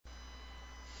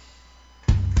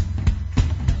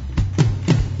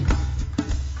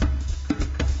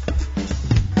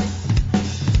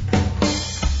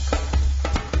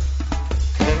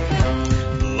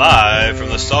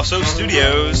So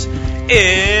Studios, it's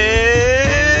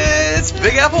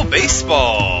Big Apple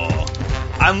Baseball.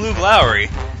 I'm Luke Lowry,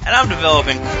 and I'm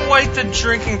developing quite the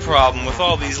drinking problem with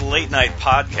all these late-night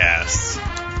podcasts.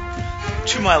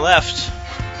 To my left,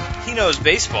 he knows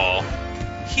baseball,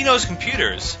 he knows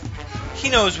computers, he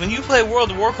knows when you play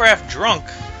World of Warcraft drunk,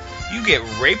 you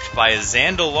get raped by a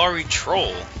Zandalari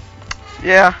troll.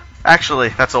 Yeah, actually,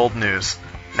 that's old news.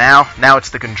 Now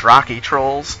it's the Gundraki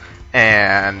trolls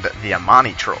and the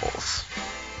Amani trolls.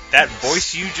 That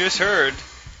voice you just heard,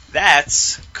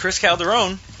 that's Chris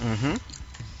Calderon. Mm-hmm.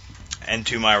 And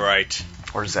to my right,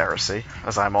 or Zeracy,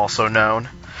 as I'm also known.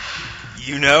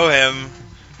 You know him.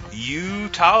 You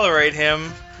tolerate him.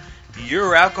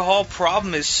 Your alcohol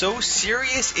problem is so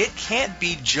serious it can't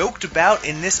be joked about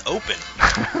in this open.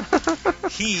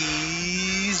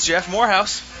 He's Jeff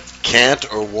Morehouse. Can't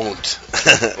or won't.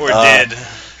 Or did.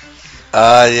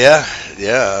 Yeah.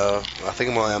 I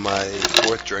think I'm only on my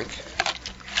fourth drink.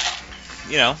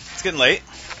 You know, it's getting late.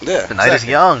 Yeah. The night is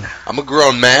young. I'm a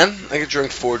grown man. I can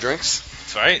drink 4 drinks.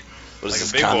 That's right. What is like this,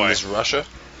 a big communist Russia?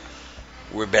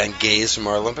 We're banned gays from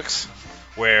our Olympics?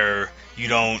 Where you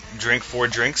don't drink 4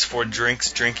 drinks, 4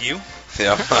 drinks drink you.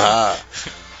 Yeah.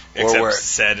 Except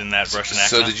said in that Russian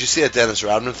accent. So did you see that Dennis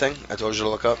Rodman thing I told you to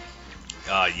look up?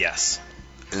 Yes.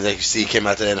 And like you see, he came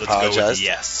out today and Let's apologized? Go with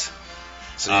yes.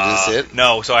 So you didn't see it?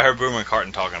 No, so I heard Boomer and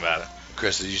Carton talking about it.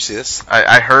 Chris, did you see this?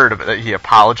 I heard that he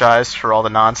apologized for all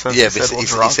the nonsense. Yeah, he but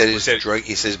said, he said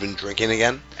he's been drinking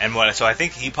again. And what? So I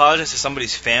think he apologized to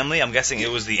somebody's family. I'm guessing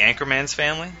it was the Anchorman's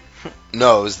family.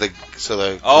 No, it was the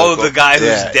guy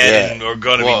who's dead or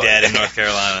going to be dead in North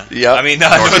Carolina. Yeah, I mean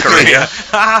not North Korea.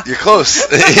 You're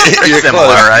close. You're similar,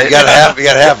 close. right? You got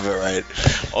half of it right.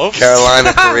 Oops.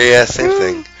 Carolina, Korea, same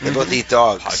thing. They both eat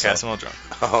dogs. Podcast and drunk.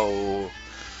 Oh.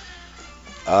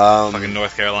 Fucking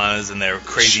North Carolina's and their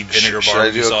crazy vinegar barbecue sauce. Should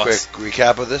I do a quick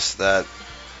recap of this? That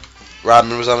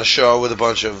Rodman was on a show with a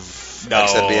bunch of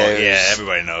ex-NBAers. Yeah,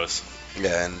 everybody knows.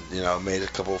 Yeah, and made a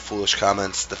couple of foolish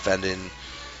comments defending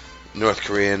North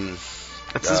Korean.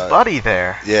 It's his buddy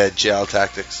there. Yeah, jail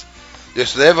tactics. Yeah,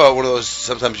 so they have one of those.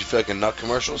 Sometimes you feel like a nut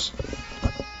commercials.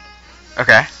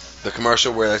 Okay. The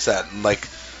commercial where it's that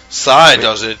Psy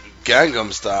does it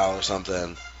Gangnam style or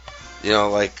something.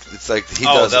 It's like he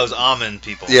does. Oh, those almond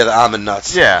people. Yeah, the almond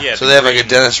nuts. Yeah. So they have like a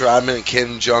Dennis Rodman and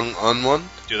Kim Jong-un one.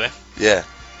 Do they? Yeah.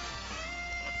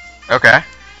 Okay.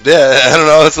 Yeah, I don't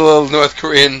know. It's a little North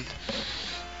Korean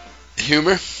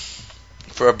humor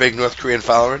for a big North Korean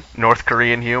following. North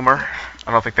Korean humor.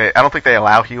 I don't think they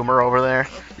allow humor over there.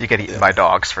 You get eaten by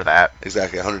dogs for that.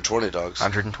 Exactly, 120 dogs.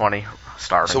 120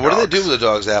 starving. So what dogs. do they do with the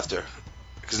dogs after?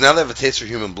 Because now they have a taste for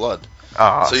human blood.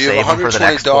 So you have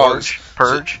 120 dogs.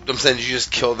 Purge. So I'm saying you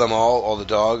just kill them all the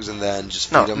dogs, and then just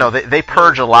feed them. No, they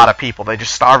purge a lot of people. They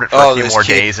just starve it for a few more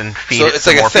days and feed it it's to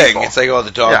like more a thing. people. It's like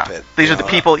the dog pit. These are the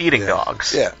people eating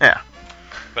dogs. Yeah.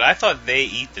 But I thought they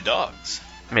eat the dogs.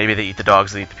 Maybe they eat the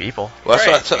dogs that eat the people. Well,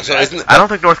 Right, I don't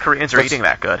think North Koreans are eating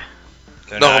that good.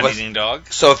 They're not eating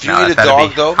dogs? So if you eat a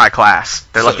dog, though... high class.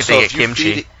 They're lucky if they get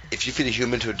kimchi. If you feed a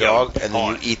human to a dog, and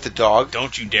then you eat the dog...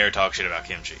 Don't you dare talk shit about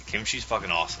kimchi. Kimchi's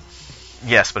fucking awesome.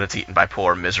 Yes, but it's eaten by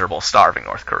poor, miserable, starving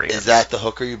North Koreans. Is that the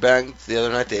hooker you banged the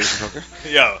other night, the Asian hooker?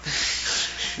 Yo.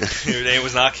 Your name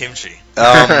was not kimchi.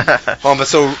 But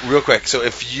so, real quick, so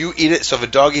if you eat it... So if a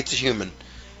dog eats a human,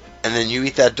 and then you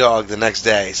eat that dog the next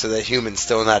day, so that human's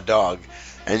still in that dog...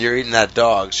 And you're eating that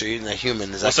dog, so you're eating that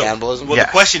human. Is that cannibalism? Well, the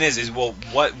question is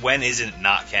when is it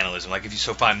not cannibalism? Like,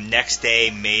 if I'm next day,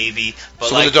 maybe. But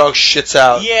so when the dog shits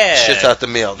out the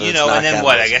meal, then and then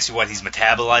what? I guess he's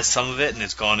metabolized some of it and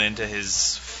it's gone into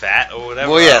his fat or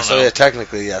whatever. Well, yeah. So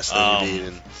technically, yes, then you'd be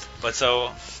eating. But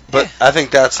I think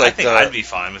that's I think I'd be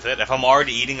fine with it. If I'm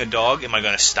already eating a dog, am I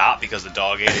going to stop because the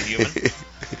dog ate a human?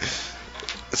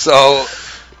 So.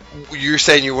 You're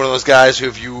saying you're one of those guys who,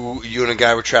 if you and a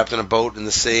guy were trapped in a boat in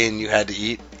the sea and you had to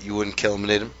eat, you wouldn't kill him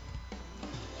and eat him?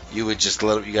 You would just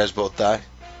let you guys both die?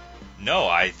 No,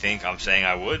 I'm saying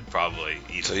I would probably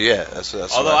eat him. So yeah, that's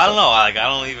Although I don't know, I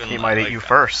don't even. He might eat you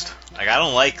first. I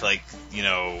don't like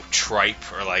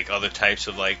tripe or other types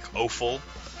of offal,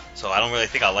 so I don't really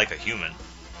think I like a human.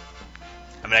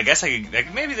 I mean, I guess I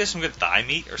could maybe there's some good thigh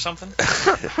meat or something.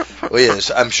 Well, yeah,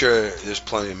 I'm sure there's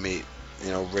plenty of meat.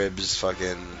 Ribs,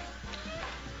 fucking...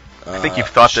 I think you've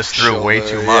thought this through way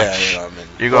too much. Yeah,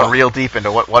 You're going real deep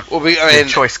into what the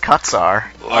choice cuts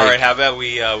are. All right, how about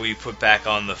we put back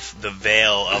on the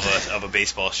veil of a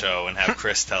baseball show and have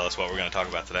Chris tell us what we're going to talk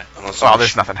about today. Well,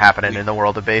 there's nothing happening in the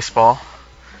world of baseball.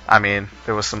 I mean,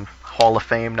 there was some Hall of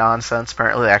Fame nonsense.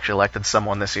 Apparently, they actually elected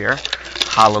someone this year.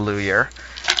 Hallelujah.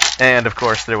 And, of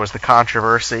course, there was the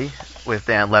controversy with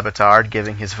Dan Lebitard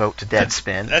giving his vote to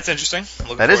Deadspin. That's interesting.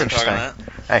 That is interesting.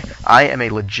 Hey, I am a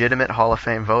legitimate Hall of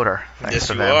Fame voter. Thanks Yes,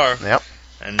 to you them. are. Yep,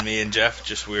 And me and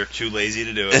Jeff, we're too lazy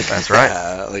to do it. that's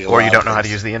right. Like a Or lot you of don't know how to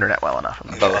things. use the internet well enough.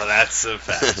 Well, that's a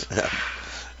fact.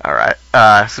 All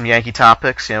right. Some Yankee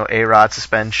topics. A-Rod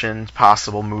suspension,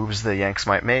 possible moves the Yanks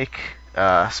might make.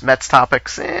 Mets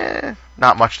topics.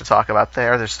 Not much to talk about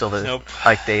there. There's still the Nope.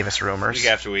 Ike Davis rumors. Week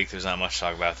after week, there's not much to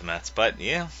talk about the Mets. But,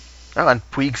 yeah. Oh, and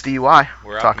Puig's DUI.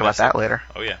 We're Talk about optimistic. that later.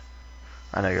 Oh, yeah.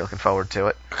 I know you're looking forward to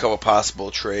it. A couple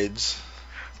possible trades.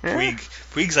 Yeah.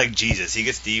 Puig's like Jesus. He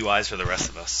gets DUIs for the rest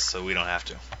of us, so we don't have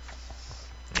to.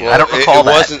 I don't recall it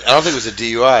that. wasn't. I don't think it was a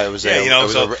DUI. It was Yeah,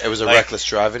 it was a like, reckless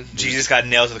driving. Jesus got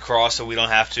nailed to the cross, so we don't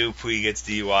have to. Puig gets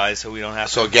DUIs, so we don't have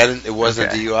So to. again, it wasn't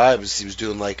Okay. a DUI. He was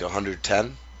doing like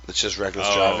 110. It's just reckless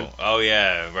driving. Oh,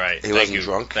 yeah, right. He Thank wasn't you.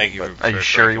 drunk, Thank you. but- for Are you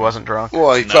sure he correcting wasn't drunk?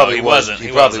 Well, he No, probably he was. wasn't. He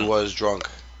He probably wasn't. was drunk.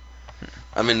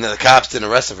 I mean, the cops didn't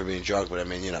arrest him for being drunk, but I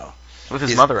mean, With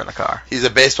his he's- mother in the car. he's a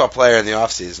baseball player in the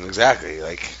off season. Exactly.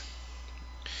 Like,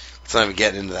 let's not even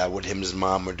get into that. What him and his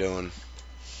mom were doing. me.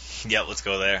 Yeah, let's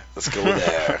go there. Let's go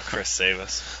there. Chris, save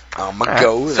us. I'm All gonna right.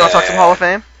 go there. So I'll talk some Hall of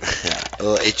Fame. A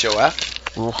little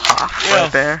HOF. A little Hoff Yeah.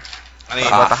 right there. I mean,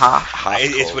 How about the Hoff?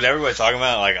 it's what everybody's talking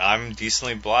about. Like, I'm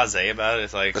decently blasé about it.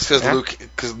 It's like, That's because Yeah.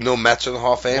 because no Mets are in the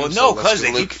Hall of Fame. well, so no, that's because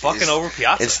they Luke keep fucking is- over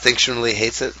Piazza. Instinctually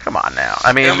hates it. Come on now.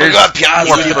 I mean, Oh my there's God, Piazza.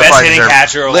 more He's the people best probably hitting deserve-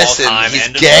 catcher of Listen, all time. he's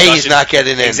End of gay, discussion. he's not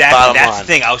getting in, Exactly, bottom that's line. the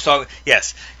thing. I was talking.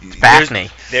 Yes,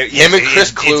 Backney. Him and Chris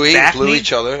it's Cluey Backney, blew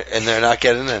each other, and they're not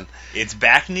getting in. It's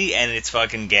Backney and it's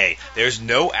fucking gay. There's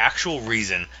no actual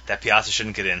reason that Piazza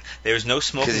shouldn't get in. There's no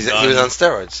smoking Because gun. he was on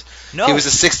steroids. No. He was a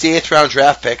 68th round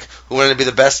draft pick who wanted to be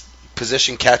the best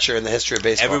position catcher in the history of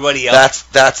baseball. Everybody else-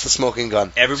 That's the smoking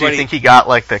gun. So you Everybody. think he got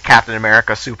like the Captain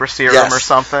America super serum Yes. or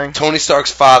something? Tony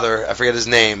Stark's father, I forget his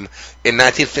name, in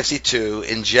 1952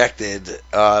 injected,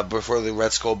 before the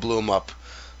Red Skull blew him up,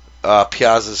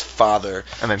 Piazza's father.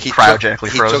 And then he cryogenically took,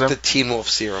 froze He took him? the Teen Wolf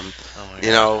serum, Oh my you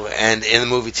God. know, and in the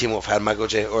movie Teen Wolf had Michael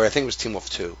J. Or I think it was Teen Wolf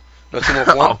 2. No, Teen Wolf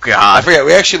 1? Oh, God. I forget.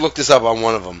 We actually looked this up on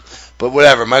one of them. But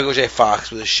whatever, Michael J. Fox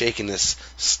with his shakiness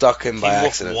stuck him by Team Wolf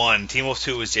accident. 1. Team Wolf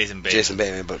 2 was Jason Bateman. Jason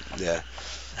Bateman, but yeah.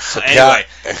 So Anyway,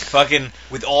 Pia- fucking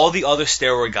with all the other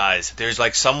steroid guys, there's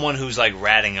like someone who's like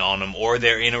ratting on them, or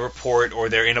they're in a report, or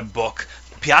they're in a book.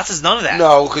 Piazza's none of that.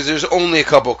 No, because there's only a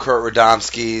couple Kurt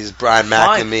Radomskis, Brian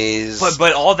Fine. McNamee's,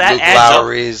 But all that Luke adds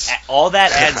Lowry's. up. All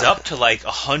that adds up to like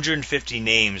 150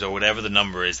 names or whatever the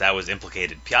number is that was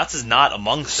implicated. Piazza's not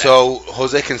amongst that. So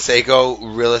Jose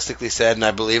Canseco realistically said, and I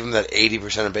believe him, that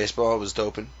 80% of baseball was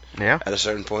doping Yeah. at a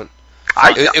certain point.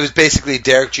 I, It was basically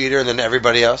Derek Jeter and then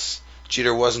everybody else.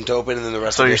 Jeter wasn't doping, and then the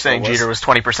rest so of you're baseball saying was. Jeter was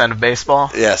 20% of baseball?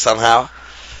 Yeah, somehow.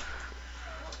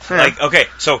 Like, okay,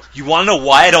 so you want to know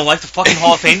why I don't like the fucking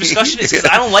Hall of Fame discussion? It's because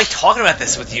I don't like talking about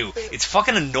this with you. It's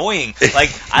fucking annoying. Like,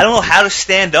 I don't know how to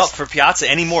stand up for Piazza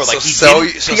anymore. Like, he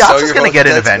didn't. Piazza's going to get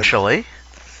it eventually.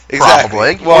 Exactly.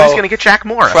 Probably. Well, or he's going to get Jack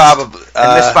Morris. Probably.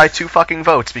 And missed by 2 fucking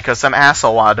votes because some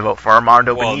asshole wanted to vote for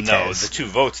Armando Well, Benitez. no, the 2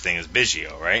 votes thing is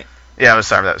Biggio, right? Yeah, I was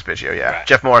sorry, that was Biggio, yeah. Right.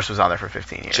 Jeff Morris was on there for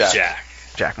 15 years. Jack.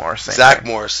 Jack Morris. Same Zach thing.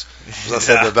 Morris was on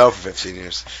Saved by the Bell for 15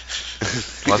 years.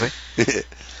 Was he?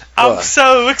 I'm What?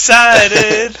 so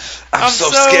excited. I'm so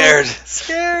scared.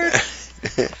 Scared.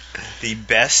 The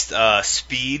best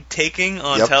speed taking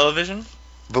on Yep. television?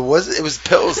 But it was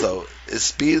pills though? Is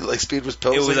speed was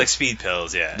pills? It was like speed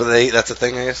pills, yeah. But that's a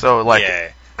thing, I guess. So, like,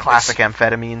 yeah. classic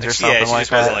amphetamines or something Yeah, she like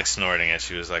just wasn't that? like snorting it.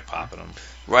 She was like popping them.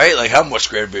 Right? Like how much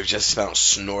greater would just found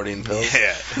snorting pills?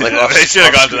 Yeah. Like off, They should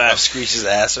have off gone to that. Off Screech's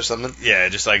ass or something. Yeah,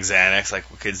 just like Xanax,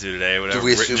 like what kids do today, whatever. Do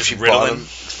we assume Just she Ritalin. bought them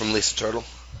from Lisa Turtle?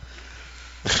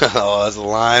 Oh, that's a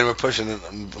line we're pushing.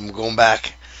 I'm going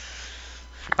back.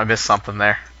 I missed something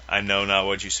there. I know not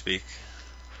what you speak.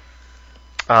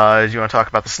 Do you want to talk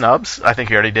about the snubs? I think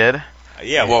you already did.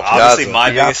 Yeah, Well, well, obviously Piazza. my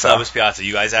biggest Piazza. snub is Piazza.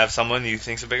 You guys have someone you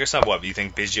think's a bigger snub? What? Do you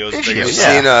think Biggio's a Biggio, bigger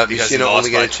yeah. snub? You've Because seen he only lost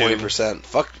by getting 2. 20%.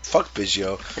 Fuck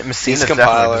Biggio. Yeah, Messina He's a definitely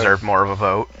compiler. deserved more of a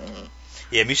vote.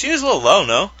 Yeah, Mussina's a little low,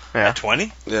 no? Yeah. At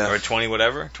 20? Yeah. Or 20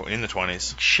 whatever? In the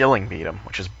 20s. Schilling beat him,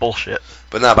 which is bullshit.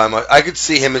 But not by much. I could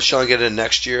see him and Sean get in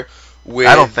next year. With,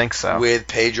 I don't think so. With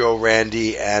Pedro,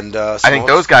 Randy, and I think Smoltz.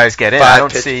 those guys get in. Five I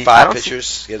don't pitch- see. five I don't see-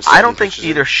 pitchers. Get I don't 7 think pitchers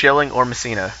either in. Schilling or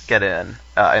Messina get in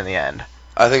the end.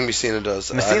 I think Messina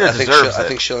does. Messina I think deserves I it.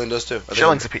 think Schilling does too. I think-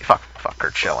 Schilling's fuck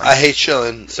Kurt Schilling. I hate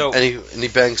Schilling. So- and he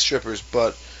bangs strippers,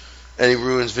 and he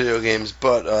ruins video games.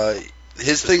 But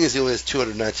his thing is he only has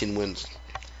 219 wins.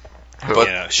 But-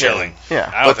 you know, Schilling.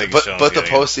 Yeah. I don't But think but Schilling's the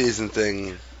getting in. postseason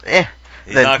thing,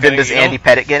 He's Then, not then getting- does you know, Andy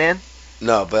Pettit get in?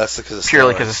 no. But that's because of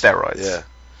Purely steroids. because of steroids. Yeah.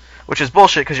 Which is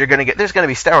bullshit because there's going to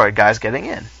be steroid guys getting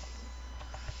in.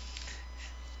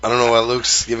 I don't know why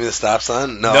Luke's giving me the stop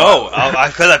sign. No,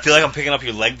 because I feel like I'm picking up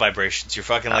your leg vibrations. You're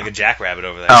fucking like a jackrabbit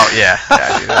over there. Oh yeah,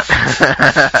 I do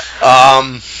that.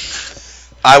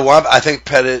 I think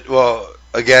Pettit. Well,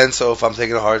 again, so if I'm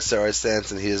taking a hard steroid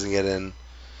stance and he doesn't get in,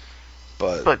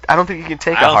 but I don't think you can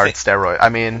take a hard steroid. I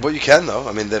mean, well, you can though.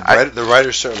 I mean, the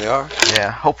writers certainly are.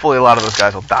 Yeah, hopefully a lot of those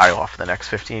guys will die off in the next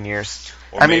 15 years.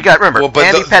 Or you got to remember,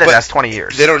 Andy Pettit has 20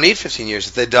 years. They don't need 15 years.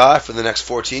 If they die for the next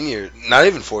 14 years, not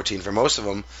even 14 for most of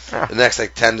them, the next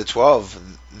 10 to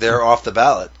 12, they're off the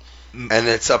ballot. And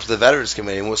it's up to the Veterans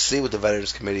Committee, and we'll see what the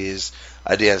Veterans Committee's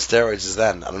idea on steroids is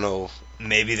then. I don't know.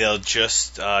 Maybe they'll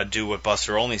just do what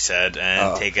Buster Olney said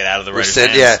and take it out of the writers'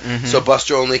 hands. Yeah. Mm-hmm. So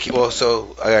Buster Olney. All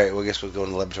right. Well, I guess we'll go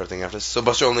into the Lebatard thing after this. So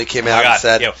Buster Olney came out and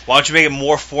said, "Why don't you make it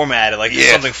more formatted, like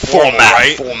something formal,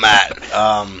 right?" Format.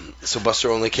 So Buster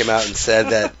Olney came out and said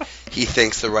that he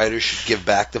thinks the writers should give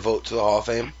back the vote to the Hall of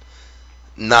Fame,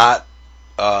 not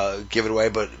give it away,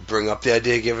 but bring up the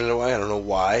idea of giving it away. I don't know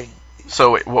why.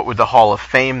 So what would the Hall of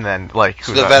Fame then like?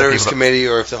 So the Veterans Committee,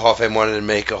 or if the Hall of Fame wanted to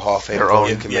make a Hall of Fame their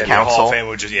own committee, council. The Hall of Fame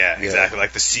would just exactly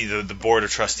like the board of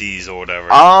trustees or whatever.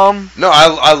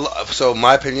 No, so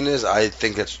my opinion is I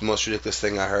think that's the most ridiculous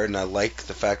thing I heard, and I like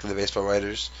the fact that the baseball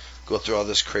writers go through all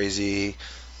this crazy,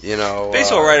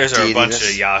 baseball writers are a bunch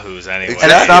of yahoos anyway.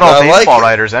 And it's not all baseball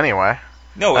writers anyway.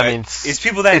 No, I mean it's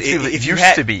people that if you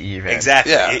used to be even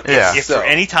exactly. Yeah. If for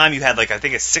any time you had I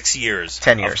think it's 6 years,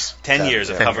 10 years, 10 years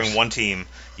of covering one team,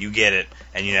 you get it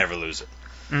and you never lose it.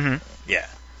 Mm-hmm. Yeah.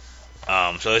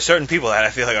 So there's certain people that I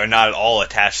feel like are not at all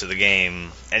attached to the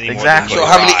game anymore. Exactly. So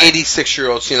how many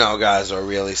 86-year-olds guys are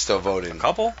really still voting? A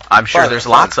couple. I'm sure there's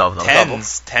lots of them.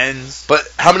 Tens. But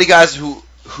how many guys who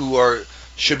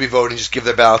should be voting just give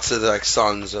their ballots to their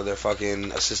sons or their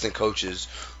fucking assistant coaches?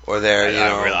 Or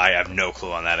I have no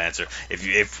clue on that answer. If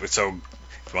you want to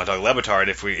talk Lebatard,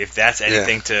 if that's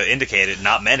anything to indicate it,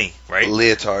 not many, right?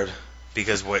 Leotard.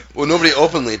 Because what? Well, nobody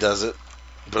openly does it,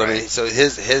 but right. I mean, so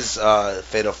his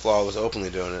fatal flaw was openly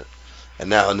doing it,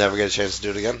 and now he'll never get a chance to do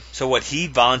it again. So what? He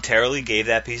voluntarily gave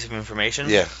that piece of information.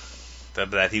 Yeah.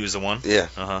 That he was the one.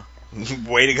 Yeah.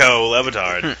 Way to go,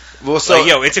 Lebatard. Well, so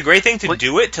it's a great thing to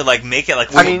do it to make it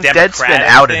I mean, Deadspin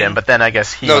outed him, but then I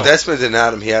guess he. No, Deadspin didn't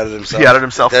out him. He outed himself. He outed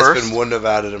himself first. Deadspin wouldn't have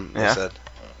outed him. Yeah. He said.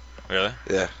 Really?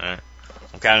 Yeah. All right.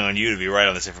 I'm counting on you to be right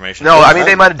on this information. No, I mean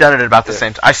they might have done it at about the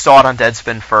same time. I saw it on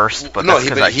Deadspin first, but that's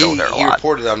because I go there a lot. He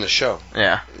reported on the show.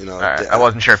 Yeah. All right. I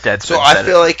wasn't sure if Deadspin. So I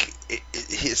feel like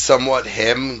it's somewhat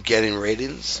him getting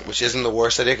ratings, which isn't the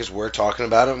worst idea because we're talking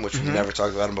about him, which we've never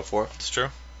talked about him before. It's true.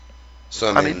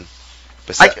 So I mean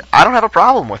I don't have a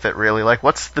problem with it really. Like,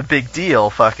 what's the big deal?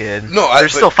 Fucking. No,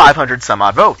 there's still 500 some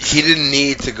odd votes. He didn't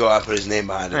need to go out and put his name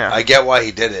behind it. Yeah. I get why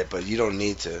he did it, but you don't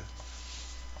need to.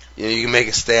 You can make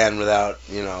a stand without,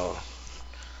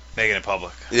 making it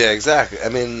public. Yeah, exactly. I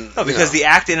mean, no, because the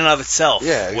act in and of itself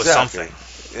was something.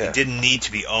 Yeah. It didn't need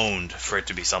to be owned for it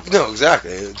to be something. No,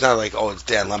 exactly. It's not like it's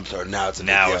Dan Lebatard. Now it's a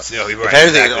big deal. It's if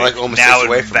anything, it almost now takes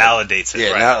away it from validates it.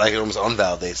 Yeah, right. now it almost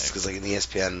unvalidates it because an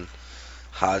ESPN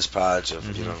hodgepodge of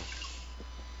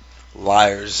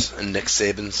liars and Nick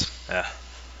Sabans. Yeah,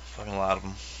 fucking a lot of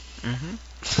them.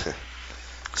 Mm-hmm.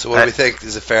 So what do we think?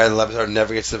 Is it fair that Lebatard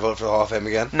never gets to vote for the Hall of Fame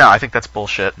again? No, I think that's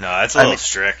bullshit. No, that's a little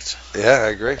strict. Yeah, I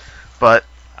agree. But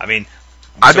I mean,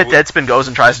 I bet Deadspin goes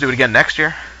and tries to do it again next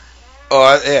year.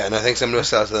 Oh, yeah, and I think somebody will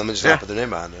sell it to them and just not put their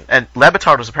name on it. And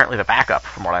Lebatard was apparently the backup,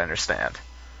 from what I understand.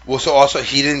 Well, so also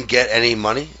he didn't get any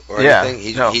money or anything.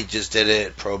 He just did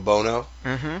it pro bono.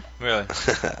 Mm-hmm. Really?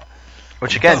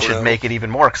 Which again should make it even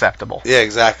more acceptable. Yeah,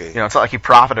 exactly. It's not like he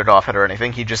profited off it or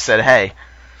anything. He just said, "Hey,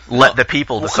 let the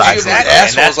people decide." Exactly.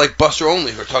 Assholes like Buster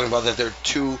Olney who are talking about that they're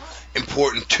too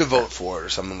important to vote for it or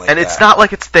something like that. And it's not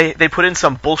like they put in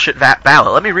some bullshit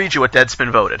ballot. Let me read you what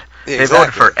Deadspin voted. Yeah, they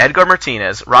voted for Edgar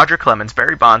Martinez, Roger Clemens,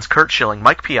 Barry Bonds, Curt Schilling,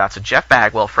 Mike Piazza, Jeff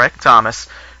Bagwell, Frank Thomas,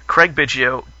 Craig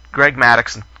Biggio, Greg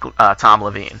Maddux, and Tom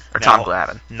Levine or Tom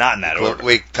Glavine. Not in that order.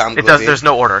 Wait, Tom Glavine? There's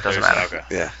no order. It doesn't matter. Okay.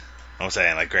 Yeah. I'm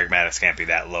saying Greg Maddux can't be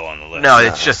that low on the list. No,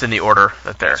 it's just in the order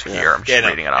that they're here. I'm just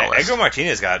reading it on the list. Edgar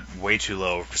Martinez got way too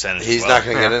low a percentage. He's not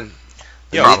going to get in.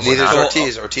 Neither is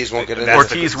Ortiz. Ortiz won't get in.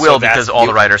 Ortiz will because all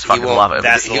the writers fucking love him.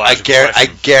 I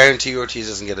guarantee Ortiz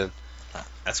doesn't get in.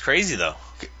 That's crazy though.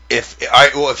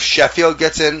 If Sheffield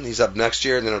gets in, he's up next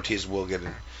year, and then Ortiz will get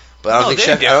in. But I don't think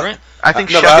Sheffield. I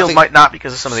think Sheffield might not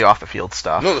because of some of the off the field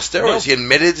stuff. No, the steroids. He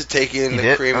admitted to taking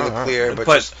the cream and the clear,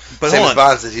 but same as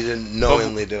Bonds that he didn't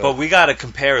knowingly do. But we got to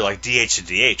compare DH to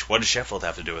DH. What does Sheffield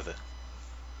have to do with it?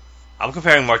 I'm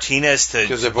comparing Martinez to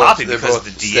Poppy because of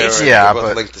the DH. They're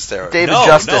both linked to steroids. David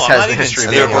Justice has the history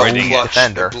of being a lead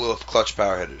defender. Clutch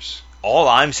power hitters. All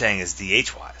I'm saying is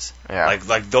DH wise. Yeah.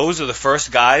 Like those are the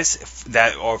first guys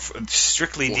that are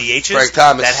strictly DHs Frank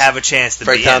Thomas, that have a chance to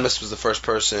Frank be Thomas was the first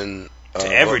person to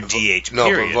ever DH. No,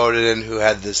 period. but voted in who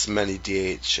had this many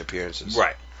DH appearances.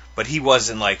 Right. But he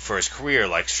wasn't like for his career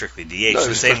like strictly DH. No, he the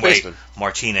was same first way baseman.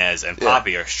 Martinez and Yeah.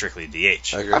 Poppy are strictly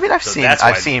DH. I agree. I mean, I've So seen that's why-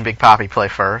 I've seen Big Poppy play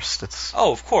first. It's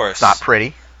Oh, of course. not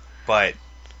pretty. But,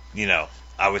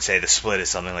 I would say the split is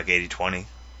something like 80-20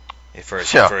 for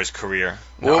his career.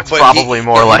 No, Well, it's but probably he-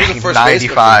 more he like was the first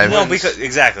baseman. 95. No, wins. because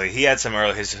exactly, he had some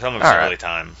of his All right. early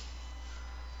time.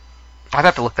 I'd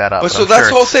have to look that up. But but so I'm that's sure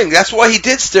the whole it's- thing. That's why he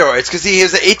did steroids, because he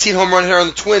has an 18 home run hitter on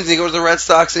the Twins, and he goes to the Red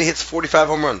Sox and he hits 45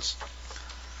 home runs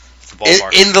It's the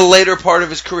ballpark. in the later part of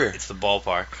his career. It's the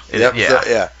ballpark. Yep, yeah. so-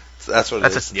 yeah. So that's what it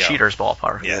That's is. a Yeah. cheater's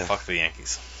ballpark. Yeah, Yeah. fuck the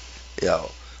Yankees.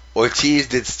 Yo, Ortiz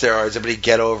did steroids. Everybody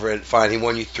get over it. Fine, he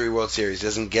won you 3 World Series. He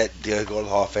doesn't go to the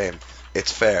Hall of Fame.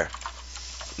 It's fair.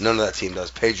 None of that team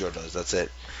does. Pedro does. That's it.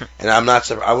 And I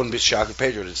wouldn't be shocked if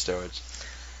Pedro did steroids.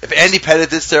 If Andy Pettitte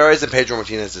did steroids, then Pedro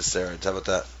Martinez did steroids. How about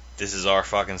that? This is our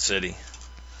fucking city.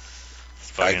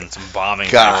 Fucking some bombing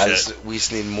type Guys, shit. we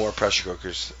just need more pressure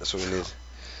cookers. That's what we need.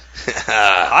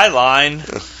 High line,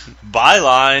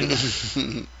 byline.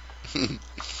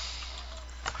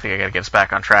 I think I gotta get us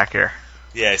back on track here.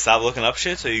 Yeah, stop looking up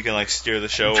shit so you can like steer the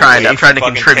show. I'm away trying to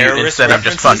from fucking contribute terrorist instead of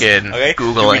just references. fucking Okay? Do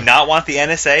we Googling. not want the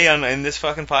NSA in this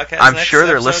fucking podcast? I'm next sure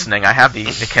they're episode? listening. I have the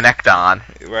Connect on.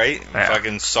 Right? Yeah.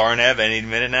 Fucking Sarnev any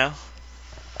minute now.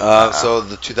 So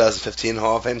the 2015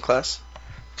 Hall of Fame class: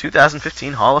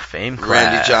 2015 Hall of Fame class.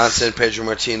 Randy Johnson, Pedro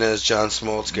Martinez, John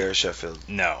Smoltz, Gary Sheffield.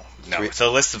 No. 3. It's a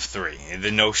list of 3.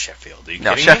 There's no Sheffield. Are you No,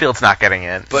 kidding Sheffield's not getting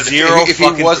in. But Zero if he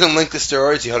fucking- wasn't linked to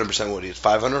steroids, he 100% would. He had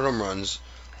 500 home runs,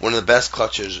 one of the best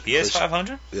clutchers. me? He has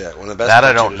 500? Yeah, one of the best. That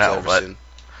I clutchers don't know, I've ever but- seen.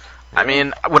 I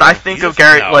mean, when I think He's of a-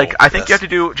 Gary, no, like I think you yes. have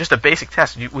to do just a basic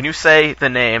test. When you say the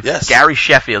name Yes. Gary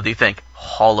Sheffield, do you think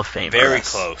Hall of Fame? Very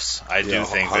Yes. close. I do Yeah,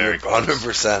 think very close.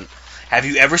 100%. Have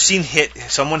you ever seen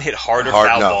someone hit harder Hard-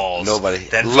 foul no, balls? nobody.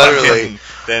 Than Literally.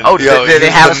 Than Oh, Yo, they he's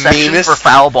have a the section meanest- for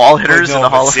foul ball hitters No, in the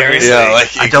but Hall of Fame. seriously. Yeah,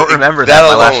 like I don't remember that that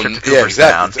my last alone. trip to Yeah,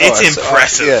 Cooperstown. exactly. It's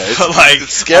impressive. Yeah, it's, like,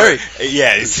 it's scary.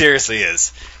 Yeah, it seriously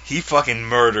is. He fucking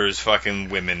murders fucking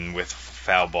women with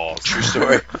foul balls. True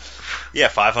story. Yeah,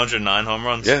 509 home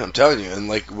runs. Yeah, I'm telling you, and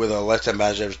like with a lifetime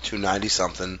batting average of 290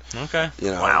 something. Okay.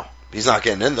 You know, Wow. he's not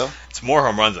getting in though. It's more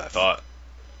home runs than I thought.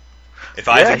 If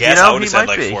I Yeah, had to guess, you know, I would he have said might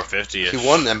like be. 450. He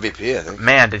won the MVP, I think.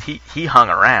 Man, did he hung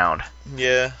around?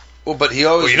 Yeah. Well, but he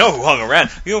always. Well, you know who hung around?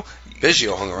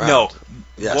 Biggio hung around. No.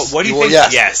 Yes. What do you Well,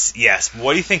 think? yes. Yes.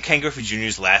 What do you think Ken Griffey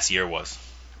Jr.'s last year was?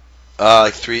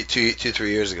 Like 3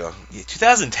 years ago. Yeah,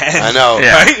 2010. I know.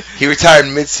 Yeah. Right? He retired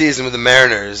mid-season with the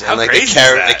Mariners, How and like crazy is they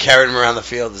that? carried him around the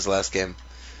field his last game.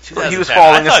 He was 2010.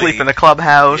 falling I thought asleep he- in the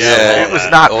clubhouse. Yeah, it was yeah.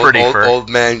 not old, pretty old, for. old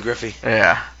man Griffey.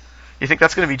 Yeah. You think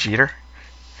that's going to be Jeter?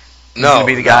 No, gonna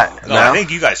be the guy- No, No? I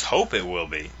think you guys hope it will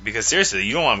be because seriously,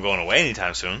 you don't want him going away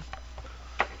anytime soon.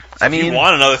 I If you mean,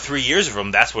 want another 3 years of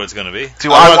him, that's what it's going to be.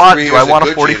 do I I want want 3 do I years want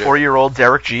of a good Jeter. 44-year-old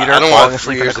Derek Jeter I don't falling want 3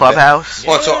 asleep in the years of bad- clubhouse?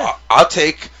 Well, so I'll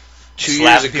take 2 Slap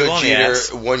years of people good on the Jeter,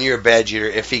 ass. 1 year of bad Jeter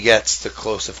if he gets to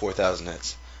close to 4,000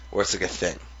 hits, or it's like a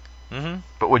thing. Mm-hmm.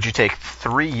 But would you take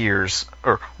 3 years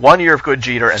or 1 year of good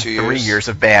Jeter and 2 3 years? years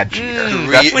of bad Jeter? Would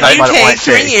That's you what it might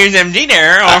take. years of Jeter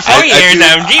or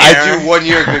I do 1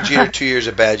 year of good Jeter, 2 years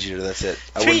of bad Jeter. That's it.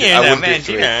 I wouldn't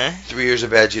do 3. 3 years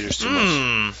of bad Jeter is too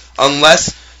much.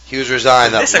 Unless he was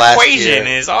resigned that This last equation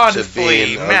year is to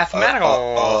obviously being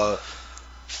mathematical.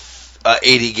 a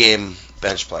 80-game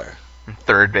bench player.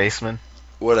 Third baseman.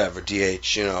 Whatever,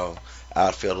 DH,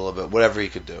 outfield a little bit, whatever he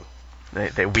could do.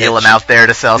 They wheel him out there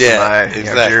to sell Yeah, some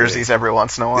exactly. jerseys every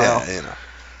once in a while. Yeah,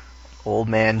 Old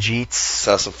man Jeets.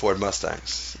 sell some Ford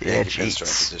Mustangs. Yeah, Yankee Jeets.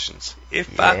 pinstripe editions.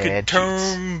 If I Yeah, could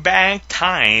turn back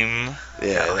time.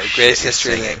 Yeah, Oh, the shit, greatest you're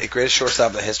history, singing. the greatest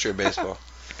shortstop in the history of baseball.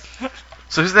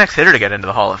 So who's the next hitter to get into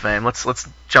the Hall of Fame? Let's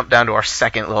jump down to our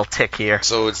second little tick here.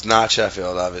 So it's not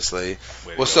Sheffield, obviously. Way to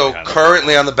Well, go, so kind of.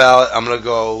 currently on the ballot, I'm gonna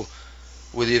go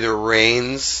with either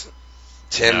Reigns,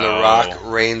 Tim the No. Rock,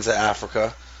 Reigns of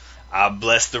Africa. I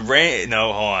bless the rain.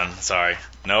 No, hold on. Sorry.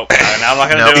 Nope. Now I'm not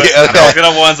gonna Nope. do it. Okay. I'm looking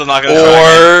up once. I'm not gonna do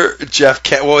it. Or Jeff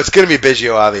Kent. Well, it's going to be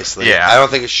Biggio, obviously. Yeah. I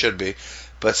don't think it should be.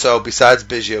 But so, besides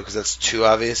Biggio, because that's too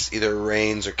obvious, either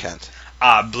Reigns or Kent.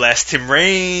 I blessed Tim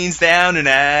Raines down in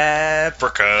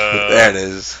Africa. There it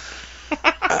is.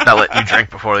 I'll let you drink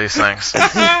before these things.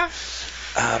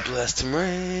 I blessed him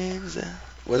Reigns.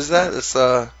 What is that? It's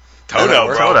Toto,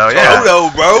 bro. Toto, yeah.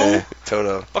 Toto, bro. Yeah,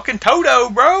 Toto. Fucking Toto,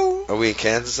 bro. Are we in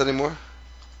Kansas anymore?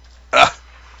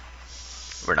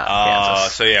 We're not in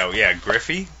Kansas. So yeah,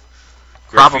 Griffey.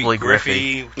 Probably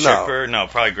Griffey. Chipper. No,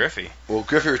 probably Griffey. Well,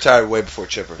 Griffey retired way before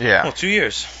Chipper. Yeah. Well, 2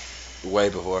 years. Way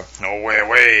before. No, way.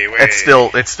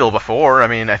 It's still before. I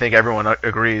mean, I think everyone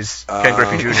agrees Ken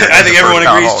Griffey Jr. is I think the everyone first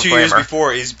Hall agrees of 2 years Famer.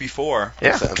 before is before. Yeah.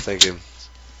 That's what I'm thinking.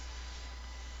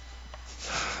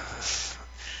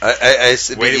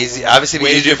 It'd be easy. Obviously,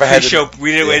 it'd be easier if I had to.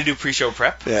 We did a way to do pre-show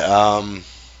prep. Yeah.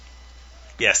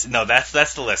 Yes. No, that's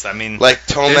the list. I mean, Like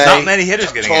Tomei. there's not many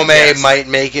hitters getting in. Tomei Yes. might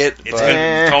make it. It's but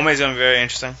good. Tomei's going to be very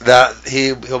interesting. that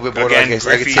he'll be borderline Again, case.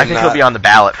 Griffey- I think he'll be on the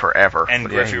ballot forever. And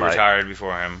but Griffey he might. retired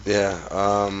before him. Yeah.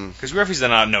 Because Griffey's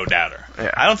the no doubter.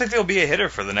 Yeah. I don't think there'll be a hitter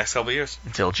for the next couple of years.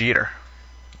 Until Jeter.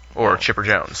 Or Chipper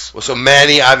Jones. Well, so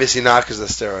Manny obviously not because of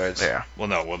the steroids. Yeah. Well,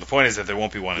 no. Well, the point is that there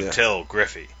won't be one Yeah. until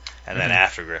Griffey. And then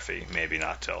after Griffey, maybe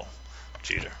not till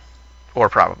Jeter. Or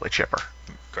probably Chipper.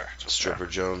 Correct. Stripper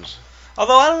Jones.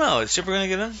 Although, I don't know. Is Chipper going to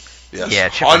get in? Yes. Yeah,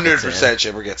 Chipper 100%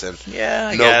 Chipper gets in. Yeah,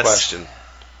 I No guess. question.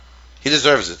 He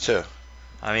deserves it too.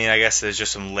 I mean, I guess there's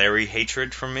just some Larry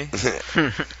hatred from me.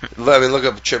 I mean, look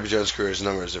up Chipper Jones' career. His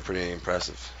numbers are pretty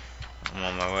impressive. I'm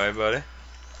on my way, buddy.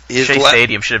 He's Shea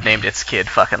Stadium should have named its kid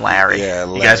fucking Larry. Yeah,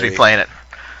 You guys Larry. be playing it.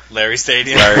 Larry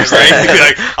Stadium. Larry Right? Stadium. You'd be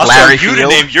like, I'll Larry tell you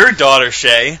Field. to name your daughter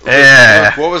Shay.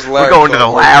 Yeah. What was Larry? We're going to the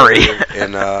called Larry.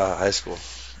 in high school.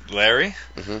 Larry?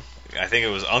 Mhm. I think it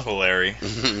was Uncle Larry.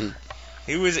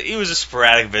 He was a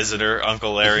sporadic visitor,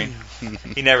 Uncle Larry.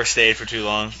 He never stayed for too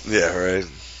long. Yeah, right.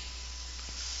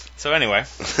 So anyway,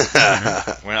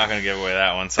 we're not going to give away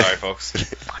that one. Sorry, folks.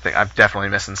 I think I'm definitely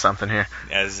missing something here.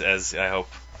 As I hope.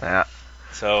 Yeah.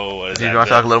 So what is Do you that? want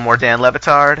to talk a little more Dan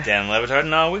Levitard? Dan Levitard?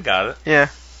 No, we got it. Yeah.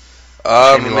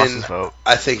 I Shame he lost mean, his vote.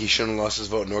 I think he shouldn't have lost his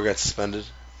vote nor got suspended.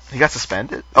 He got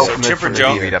suspended? Oh, So from Chipper the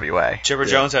Jones- UWA. Chipper Yeah.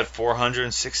 Jones had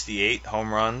 468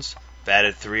 home runs,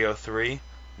 batted .303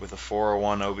 with a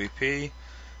 401 OBP,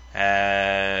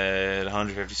 had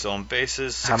 150 stolen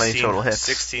bases. How many total hits?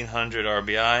 1,600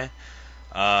 RBI.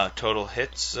 Total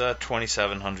hits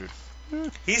 2,700.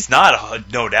 He's not a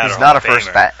no doubt. He's not a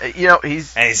first bat. You know,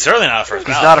 he's and he's certainly not a first.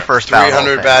 he's ballot. not a first ballot. 300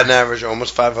 Hall of batting Famer. average,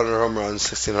 almost 500 home runs,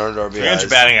 1,600 RBIs. 300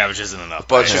 batting average isn't enough. A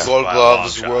bunch Yeah. of Gold By a long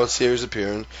Gloves, shot. World Series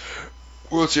appearance,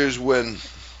 World Series win.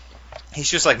 He's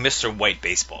just like Mr. White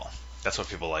Baseball. That's what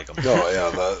people like him. Oh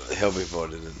yeah, he'll be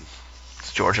voted in.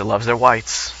 Georgia loves their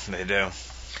whites. They do.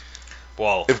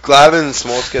 Well, If Glavine and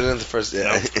Smoltz get in the first,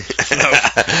 yeah,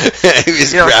 he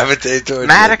was You know, gravitated towards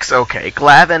Maddox, okay.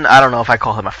 Glavine, I don't know if I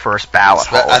call him a first ballot it.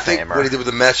 Hall I of think Famer. what he did with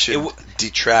the Mets should It w-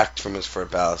 detract from his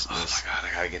first ballot. oh my god,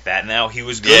 I gotta get that now. He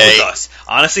was good Yeah, with he- us.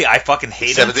 Honestly, I fucking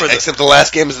hate him for the. Except the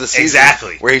last games of the season,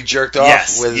 Exactly. where he jerked off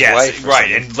Yes, with his yes, wife. or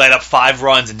right, something. and let up 5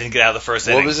 runs and didn't get out of the first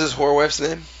What inning. was his whore wife's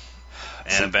name?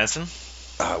 Anna Benson?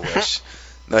 Oh, I wish.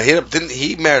 No,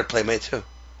 he married a playmate too.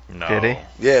 No. Did he?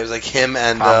 Yeah, it was like him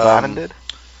and Tom Glavine did?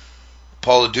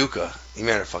 Paula Duca. He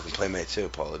married a fucking playmate too,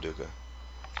 Paula Duca.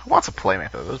 Who wants a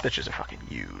playmate, though? Those bitches are fucking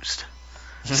used.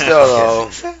 Still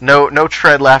though, No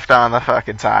tread left on the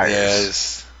fucking tires.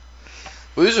 yes.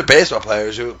 Well, these are baseball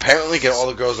players who apparently get all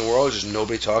the girls in the world, just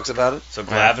nobody talks about it. So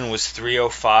Glavine was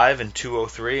 305 and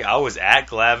 203. I was at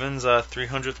Glavine's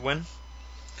 300th win.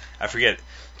 I forget.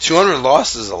 200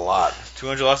 losses is a lot.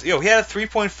 200 losses. Yo, he had a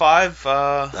 3.5.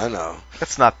 I know.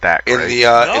 That's not that In great. the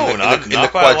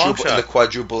not by a long quadruple in shot. the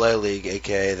quadruple A league,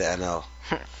 aka the NL.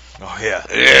 Oh yeah.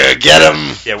 Yeah, get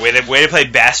him. Yeah, way to play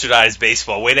bastardized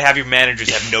baseball. Way to have your managers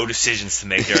have no decisions to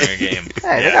make during a game.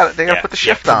 Hey, Yeah, they gotta put the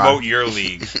shift promote on. your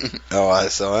league. Oh, I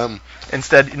saw him.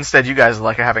 Instead, you guys are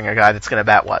like having a guy that's gonna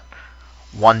bat what,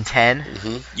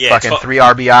 110, Yeah, fucking it's 3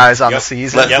 RBIs on Yep. the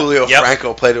season, Let Yep, Julio yep.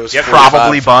 Franco play to his Yep. 45.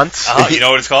 probably bunts. You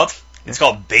know what it's called? It's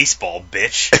called baseball,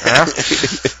 bitch. Yeah.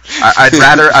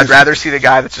 I'd rather see the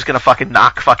guy that's just gonna fucking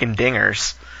knock fucking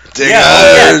dingers.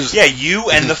 Dingers. Yeah, you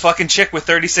and the fucking chick with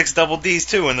 36 double Ds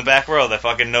too in the back row that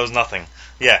fucking knows nothing.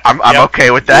 Yeah, I'm Yep. okay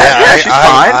with that. Yeah, she's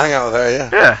I fine. hang out with her. Yeah.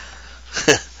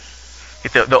 Yeah.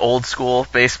 Get the old school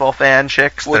baseball fan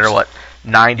chicks that are What's-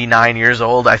 99 years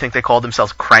old. I think they called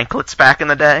themselves cranklets back in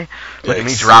the day. Look at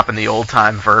me Yikes. dropping the old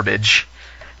time verbiage.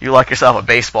 You like yourself a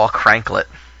baseball cranklet.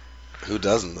 Who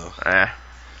doesn't though?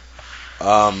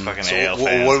 Fucking So AL what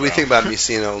fans, do we bro. think about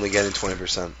Messina only getting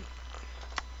 20%?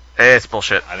 It's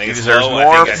bullshit. I think he it's deserves low. I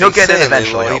more. think- I He'll think get in Insanely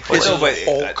eventually. low. He Hopefully. pitched No, but- his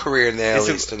whole career in the AL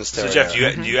East in the So steroid Jeff,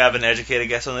 era. do you have an educated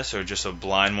guess on this, or just a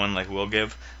blind one like we'll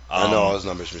give? I know all his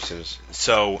numbers, Messina's.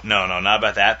 So no, not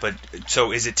about that. But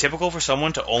so is it typical for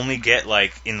someone to only get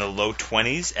like in the low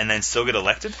 20s and then still get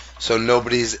elected? So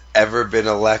nobody's ever been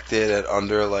elected at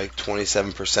under like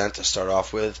 27% to start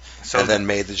off with, So and then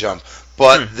made the jump.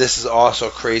 But this is also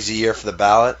a crazy year for the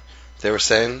ballot They were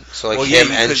saying so, like Well, yeah,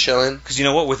 him and Schilling. Because you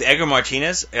know what, with Edgar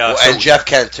Martinez, And Jeff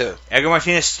Kent too. Edgar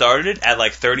Martinez started at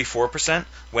like 34%,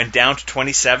 went down to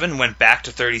 27, went back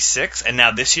to 36, and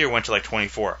now this year went to like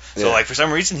 24. So Yeah. like for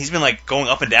some reason he's been like going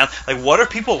up and down. Like what are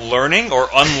people learning or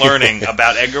unlearning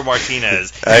about Edgar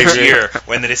Martinez I each agree. year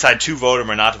when they decide to vote him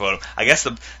or not to vote him? I guess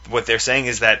what they're saying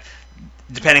is that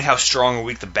depending how strong or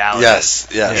weak the ballot Yes,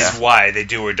 is, yes. is why they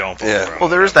do or don't vote Yeah. for him. Well,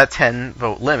 there is that 10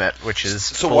 vote limit, which is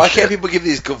So bullshit. why can't people give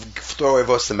these throwaway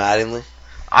votes to Mattingly?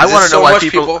 I want to know why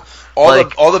people all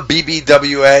like- the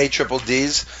BBWA Triple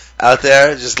Ds out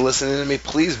there just listening to me.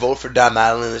 Please vote for Don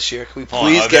Mattingly this year. Can we Hold on,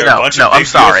 please are get there a No, bunch no, of I'm big,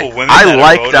 sorry. beautiful women I that are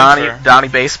like voting for- Donnie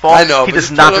Baseball. I know He but does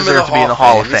just not put him deserve to be in the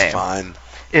Hall of It's Fame. fine.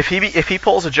 If he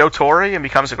pulls a Joe Torre and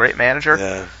becomes a great manager,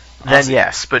 Yeah. then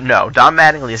yes. But no, Don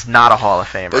Mattingly is not a Hall of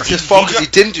Famer. But it's his fault because he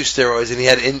didn't do steroids and he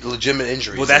had legitimate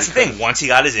injuries. Well, that's the that he thing. Once he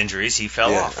got his injuries, he fell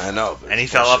couldn't- off. Yeah, I know. but And he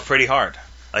it's fell bullshit. off pretty hard.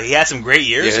 Like he had some great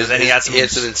years, Yeah, and then he had some.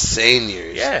 insane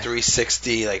years. Yeah.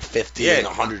 360, like 50, Yeah. and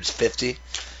 150.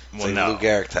 Well, like no, Lou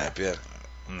Gehrig type, yeah.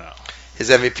 no. His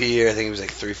MVP year, I think he was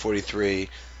like 343,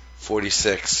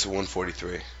 46,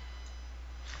 143.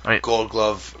 Right. Gold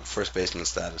Glove, first baseman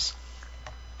status.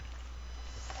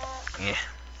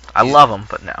 I love him,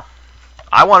 but no.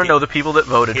 I want to know the people that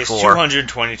voted He has for.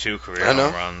 222 career I know.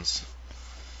 home runs.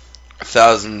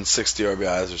 1,060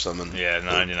 RBIs or something. Yeah,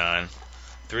 99.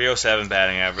 307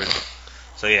 batting average.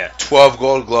 So yeah, 12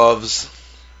 Gold Gloves,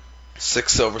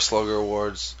 6 Silver Slugger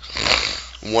awards,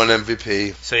 1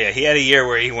 MVP. so yeah, he had a year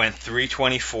where he went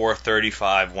 324,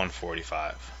 35,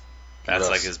 145. That's What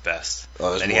like else? his best. Oh,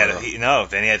 there's Then he more, had though.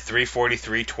 then he had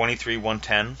 343, 23,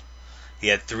 110. He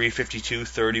had 352,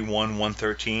 31,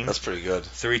 113. That's pretty good.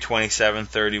 327,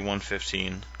 30,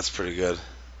 115. That's pretty good.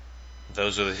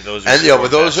 Those are And his yeah, four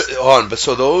but those best. are hold on. But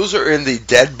so those are in the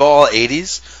dead ball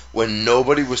 80s when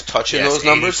nobody was touching Yes, those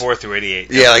numbers. 84 through 88.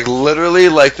 Yeah, like literally,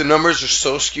 like the numbers are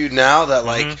so skewed now that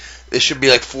like Mhm. it should be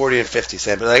like 40 and 50.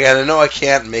 Sam. But like I know I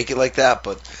can't make it like that,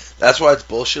 but that's why it's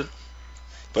bullshit.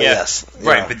 But Yeah, yes,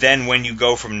 right. yeah. But then when you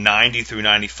go from 90 through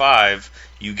 95,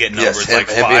 you get Yes, numbers him- like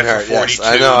him 5 being for hurt, yes. 42,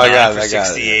 I know, I 9 got it, for I got it,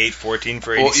 68, 14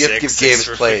 for Well, 86, you have to give 6 games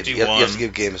for played. 51. You have to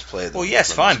give games played. Well,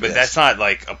 yes, fine, but Yes. that's not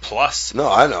like a plus.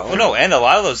 No, I know. Well, no, and a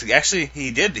lot of those actually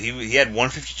he did. He had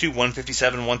 152,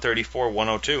 157, 134,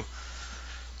 102.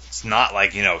 It's not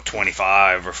like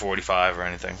 25 or 45 or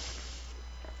anything.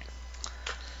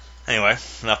 Anyway,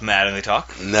 enough Mattingly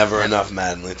talk. Never enough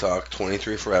Mattingly talk.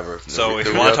 23 forever. So if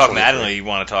Here you we want to go, talk 23. Mattingly, you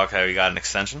want to talk how he got an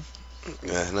extension,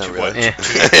 Yeah, not Two- really. what? Yeah.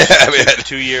 I mean,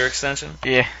 2-year extension.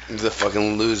 Yeah, the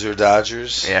fucking loser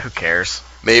Dodgers. yeah. Who cares?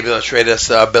 Maybe they'll trade us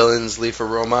Billingsley for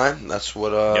Romine. That's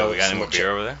what. Yeah, we got any more somewhat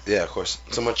beer over there? Yeah, of course.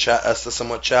 Somewhat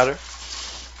chatter.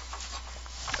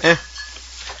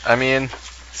 I mean,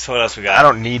 So what else we got? I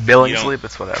don't need You Billingsley, don't- but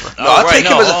it's whatever. No, I'll take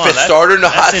him as a fifth starter in a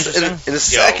hot that's in interesting. a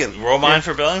second. Romine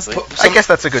for Billingsley. Pu- I guess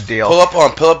that's a good deal. Pull up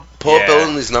Yeah.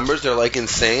 Billingsley's numbers. They're like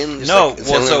insane. Just No, like, well,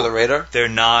 sailing so- under the radar. They're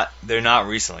not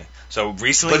recently. So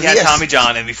recently But he had yes. Tommy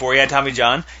John, and before he had Tommy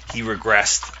John, he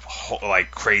regressed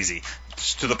like crazy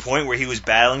to the point where he was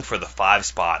battling for the 5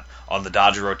 spot on the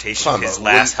Dodger rotation Fine, his but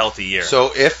last when- healthy year.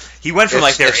 So if he went from if,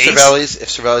 like their if ace.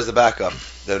 Cervelli's the backup,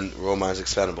 then Romine's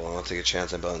expendable. I don't take a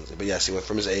chance on Billingsley. But yes, he went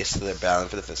from his ace to their battling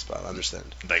for the 5th spot. I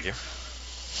understand. Thank you.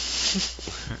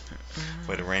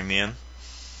 Way to rein me in.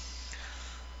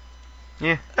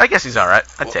 Yeah, I guess he's all right.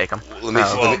 I'd take him. Let me,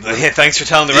 Well, let me, yeah, thanks for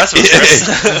telling the rest of us,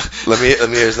 Chris. let me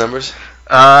hear his numbers.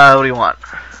 What do you want?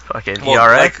 Fucking Well,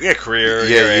 ERA. like, career.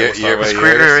 Yeah, ERA, yeah, we'll start yeah, with. His yeah.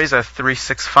 career ERA is a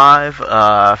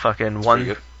 3.65. Fucking pretty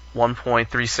good.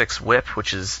 1.36 WHIP,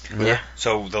 which is yeah.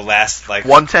 So the last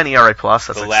 110 ERA plus.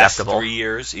 That's the last acceptable. 3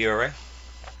 years ERA.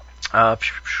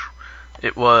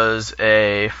 It was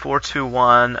a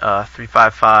 4.21,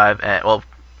 3.55, and well,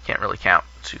 can't really count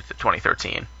to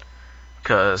 2013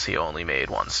 because he only made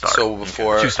 1 start. So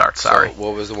before 2 starts. Sorry. So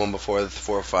what was the one before the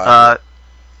 4 or 5?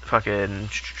 Fucking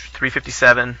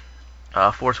 3.57,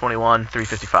 4.21,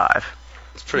 3.55.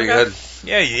 It's pretty Okay. good.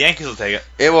 Yeah, the Yankees will take it.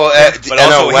 It will, But NL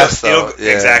also, West it'll, though.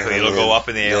 Yeah, exactly, it'll yeah. go up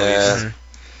in the AL East. Yeah. Mhm. Yeah,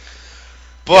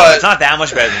 But it's not that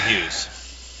much better than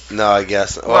Hughes. no, I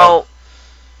guess. Well,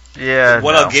 yeah.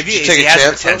 What no. I'll give you Should is take he a has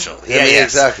chance, potential. though? Yeah, I mean, yes.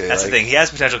 exactly, That's like- the thing. He has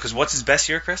potential because what's his best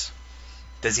year, Chris?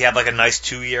 Does he have like a nice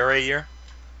 2 ERA year?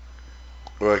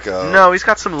 like, No, he's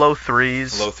got some low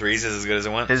threes. Low threes is as good as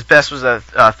it went. His best was a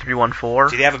 3.14.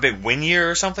 Did he have a big win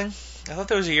year or something? I thought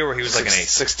there was a year where he was like an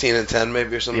ace. 16 and 10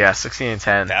 maybe or something. Yeah, 16 and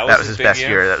 10. That That was was his his big best year?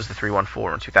 year. That was the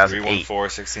 3.14 in 2008.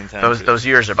 3-1-4, 16-10. Those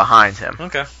years are behind him.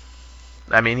 Okay.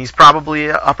 I mean, he's probably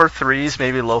a upper threes,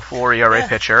 maybe low 4 ERA Yeah.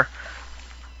 pitcher.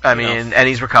 I You mean, and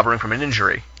he's recovering from an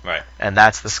injury, Right. and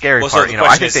that's the scary Well, so part. the You know, I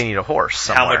question think is, they need a horse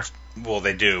How somewhere. much? Well,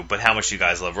 they do, but how much do you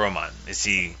guys love Roman? Is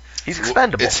he... He's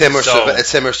expendable. It's him or So-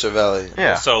 Cervelli.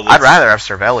 Yeah. So I'd rather have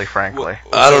Cervelli, frankly.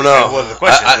 I don't know. Well, the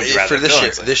question is, would you rather for this year,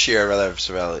 Billingsley? this year I'd rather have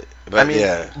Cervelli. But I mean,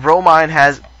 yeah, Romine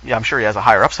has. Yeah, I'm sure he has a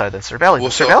higher upside than Cervelli. Well,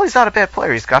 But so- Cervelli's not a bad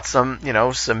player. He's got some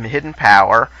hidden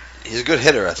power. he's a good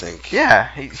hitter, I think.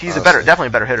 Yeah, he's Honestly. definitely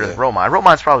a better hitter than Romine.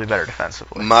 Romine's probably better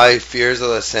defensively. My fears are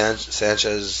that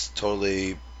Sanchez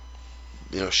totally,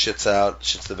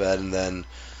 shits the bed, and then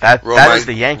That Romine- is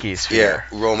the Yankees' fear.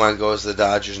 Roman goes to the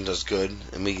Dodgers and does good,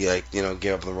 and we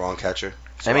give up the wrong catcher.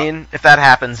 I mean, if that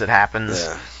happens, it happens.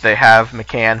 Yeah. They have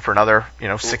McCann for another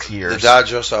 6 years. The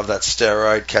Dodgers also have that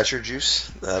steroid catcher juice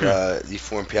that you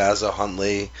form Piazza,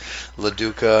 Huntley,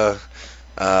 LaDuca,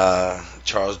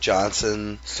 Charles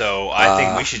Johnson. So I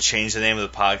think we should change the name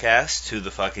of the podcast to the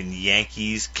fucking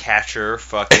Yankees catcher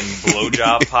fucking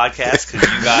blowjob podcast, because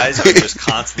you guys are just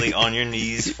constantly on your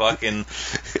knees fucking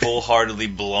full-heartedly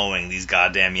blowing these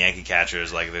goddamn Yankee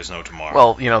catchers like there's no tomorrow.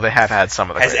 Well, they have had some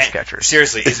of the greatest catchers.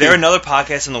 Seriously, is there another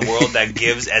podcast in the world that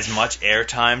gives as much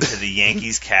airtime to the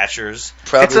Yankees catchers?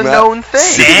 Probably It's a not. known thing.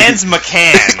 Sans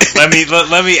McCann.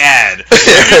 Let me add.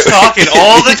 We're just talking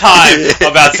all the time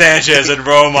about Sanchez and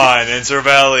Romine and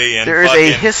Cervelli and There is fucking...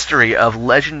 a history of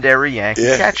legendary Yankee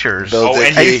catchers. Bill Oh,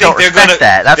 and Dickey. you You don't think they're respect gonna...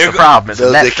 that. That's they're the problem. As a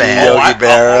Bill Met Dickey, fan. Yogi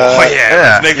Berra.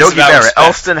 let's make this Yogi about Berra, respect.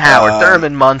 Elston Howard,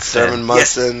 Thurman Munson. Thurman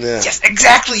Munson, yeah. Yes,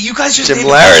 exactly. You guys just Jim named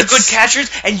a bunch of Lawrence. good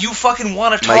catchers, and you fucking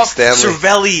want to Mike talk Stanley.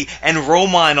 Cervelli and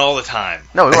Romine all the time.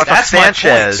 No, we want to talk That's my point.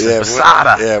 Sanchez Yeah, and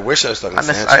Posada. I wish I was talking I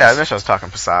miss Sanchez. I was talking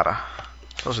Posada.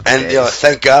 Those are the And days.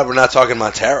 thank God we're not talking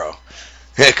Montero.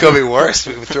 It could be worse.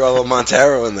 We could throw a little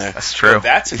Montero in there. That's true. Well,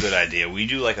 that's a good idea. We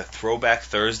do like a Throwback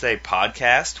Thursday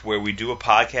podcast where we do a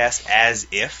podcast as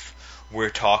if we're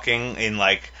talking in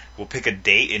like we'll pick a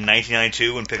date in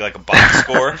 1992 and pick like a box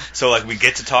score. So like we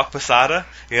get to talk Posada.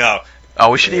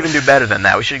 Oh, we should even do better than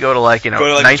that. We should go to like Go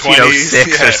to, like, 1906 the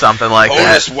 20s, or something like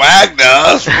Honus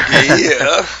Wagner.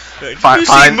 Yeah. Did Fine- you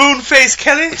fine. see Moonface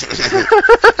Kelly?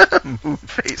 that.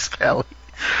 Moonface Kelly.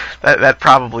 That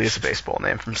probably is a baseball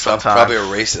name from some time. Probably a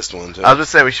racist one, too. I was gonna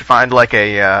say we should find like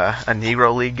a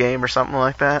Negro League game or something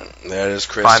like that. There it is,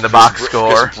 Chris. Find the Chris box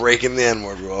score. Chris breaking the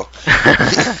N-word rule.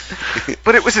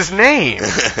 But it was his name.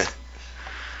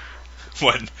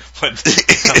 What?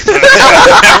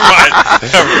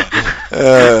 Never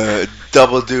mind.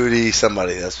 Double duty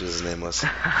somebody. That's what his name was.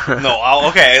 No,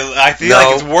 okay. I feel No.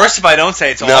 like it's worse if I don't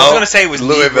say it. So all I was going to say was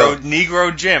Louisville.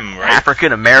 Negro Jim, right?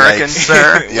 African American, Yikes.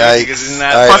 sir. Yikes. Because isn't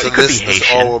that All right, Plus, so it could this, be this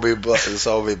Haitian. all will be this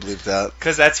all will be bleeped out.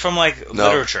 Because that's from like No.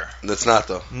 literature. That's not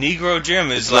though. Negro Jim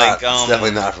is It's like not. It's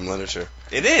definitely not from literature.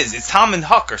 It is. It's Tom and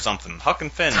Huck or something. Huck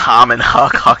and Finn. Tom and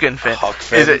Huck and Finn. Huck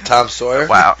Finn, Is it Tom Sawyer.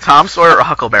 Wow, Tom Sawyer or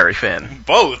Huckleberry Finn?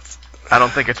 Both. I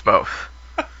don't think it's both.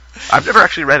 I've never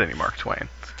actually read any Mark Twain.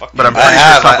 Fuck But I'm you. I pretty sure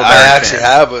have. it's Huckleberry I actually Finn.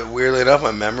 have, but weirdly enough,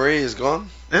 my memory is gone.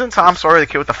 Isn't Tom Sawyer the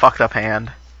kid with the fucked up hand?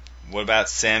 What about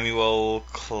Samuel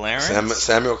Clarence?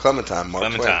 Samuel Clementine. Mark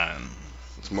Twain. Clementine.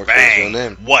 It's Mark Twain's real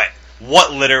Bang. name.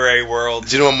 What literary world?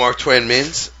 Do you know what Mark Twain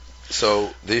means? So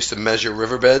they used to measure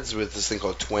riverbeds with this thing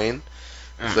called Twain.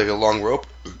 It's like a long rope.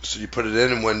 So you put it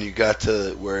in, and when you got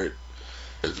to where it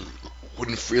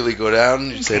wouldn't freely go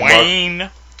down, you'd say Twain.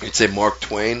 You'd say Mark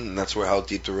Twain, and that's how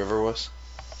deep the river was.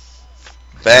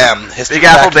 Bam! History Big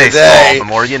Apple back in the baseball. day. The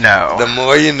more you know. The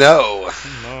more you know.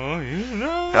 No, you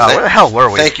know. Oh, where the hell were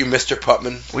we? Thank you, Mr.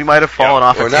 Putman. We might have fallen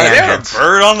off we're a not Is there a tangent.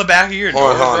 bird on the back of your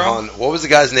door, Hold bro? on. What was the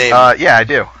guy's name? Yeah, I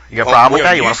do. You got a Oh, problem with Yo,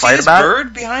 that? do You want to see fight this about it?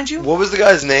 bird behind you? What was the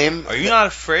guy's name? Are you not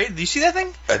afraid? Do you see that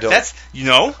thing? I don't. That's you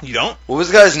don't. What was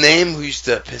the guy's name who used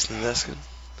to piss in the desk?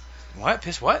 What?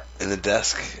 Piss what? In the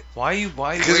desk? Why he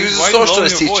Because he was a why are you lowering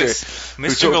socialist your teacher. voice? who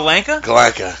Mr. took- Galanka?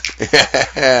 Galanka.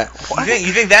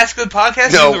 You think that's good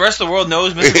podcasting? No. The rest of the world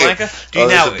knows Mr. Galanka? Do you Oh,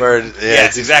 there's now? a bird. Yeah, yes,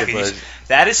 it's a exactly. bird.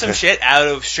 That is some shit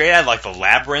straight out of like the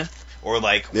Labyrinth. Or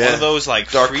like one Yeah. of those like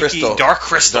Dark freaky Crystal. Dark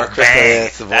Crystal. Dark Crystal, Bang. yeah,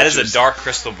 it's the That is a vultures. Dark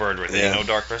Crystal bird right there. Yeah. You know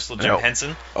Dark Crystal? Jim No.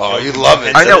 Henson? Oh, You you'd know love Jim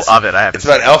it. I know Henson? of it. I haven't It's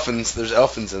about seen elephants. There's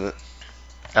elephants in it. it.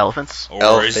 Elephants. Or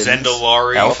Elfins.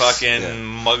 Zendalari Elves? fucking Yeah.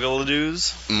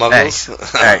 Muggledoos.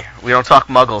 Muggles. Hey, we don't talk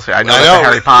Muggles here. I know I it's know. a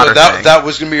Harry Potter that, thing, that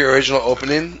was going to be your original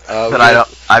opening. but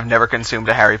I've never consumed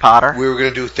a Harry Potter. We were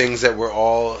going to do things that we're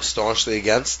all staunchly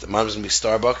against. Mine was going to be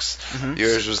Starbucks. Mhm.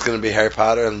 Yours was going to be Harry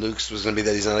Potter, and Luke's was going to be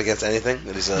that he's not against anything.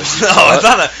 That he's No, it's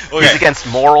not a. He's Okay. against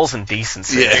morals and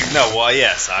decency. Yeah. No, well,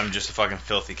 yes, I'm just a fucking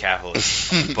filthy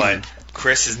capitalist. But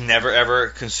Chris has never ever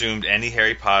consumed any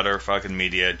Harry Potter fucking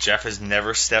media. Jeff has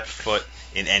never stepped foot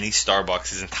in any Starbucks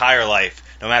his entire life,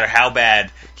 no matter how bad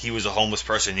he was a homeless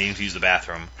person needing to use the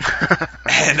bathroom.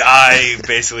 And I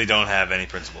basically don't have any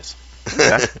principles.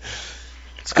 Yeah.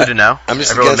 It's good to know. I'm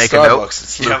just Everyone against make a note. Starbucks.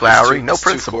 It's Luke too- Lowry, it's no too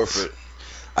principles. corporate.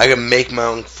 I can make my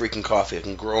own freaking coffee. I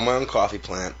can grow my own coffee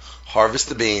plant, harvest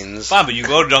the beans. Fine, but you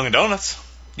go to Dunkin' Donuts.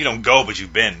 You don't go, but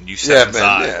you've been. You Yeah, step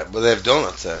inside. man, yeah, but they have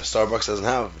donuts there. Starbucks doesn't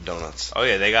have donuts. Oh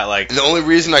yeah, they got like And the only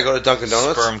reason I go to Dunkin'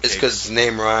 Donuts Sperm is cakes. because its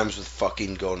name rhymes with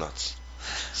fucking go nuts.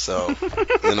 So,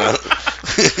 you know.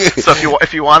 So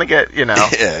if you want to get, yeah,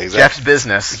 exactly. Jeff's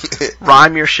business,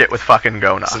 rhyme your shit with fucking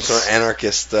go nuts. Some sort of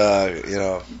anarchist,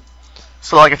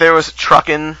 So like if there was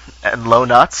trucking and low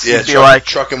nuts, yeah, you'd be like,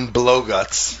 truck and blow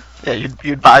guts. yeah,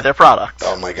 you'd buy their product.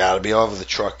 Oh my god, I'd be all over the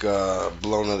truck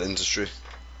blow nut industry.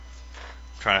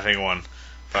 trying to think of one.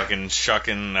 Fucking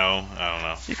shucking. No, I don't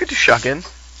know. You could do shucking,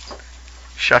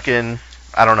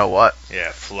 I don't know what,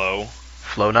 Yeah, flow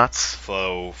nuts.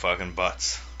 fucking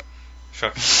butts.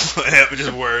 Shucking.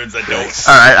 Just words that don't. Thanks.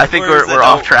 All right, I think words that we're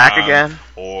off don't track rhyme again.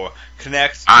 Or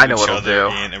connect. I to know each what'll other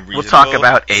do. in a We'll talk reasonable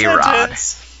about A-Rod.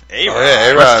 sentence. A-Rod. Oh, yeah,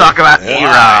 A-Rod. Let's talk about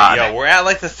Yeah. A-Rod. Yo, we're at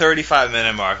like the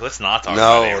 35-minute mark. Let's not talk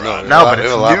No, about A-Rod. No, but we have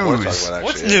it's a lot more to news. talk about,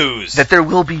 What's actually. news? That there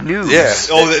will be news. Yeah.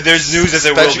 Oh, there's news that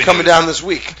there will Especially be coming news. down this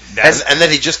week. That's- And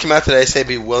then he just came out today saying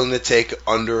he'd be willing to take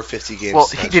under 50 games. Well,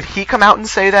 suspension. did he come out and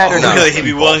say that, or No. Really, he'd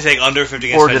be willing to take under 50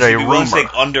 games. Or did suspension. a He'd be willing to rumor?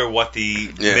 take under what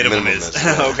the Yeah, minimum minimum is. is,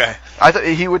 yeah. Okay. I thought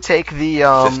he would take the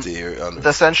 50 or under.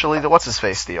 essentially the what's his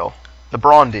face deal, the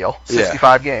Braun deal,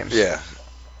 65 games. Yeah,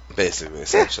 basically,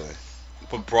 essentially.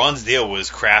 But Braun's deal was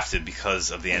crafted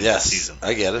because of the end of Yes, the season.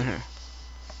 I get it.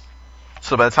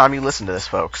 So by the time you listen to this,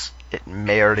 folks, it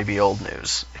may already be old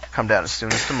news. It could come down as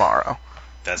soon as tomorrow.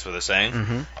 That's what they're saying.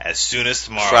 Mm-hmm. As soon as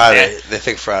tomorrow. Friday, they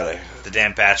think Friday. The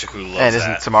Dan Patrick who loves And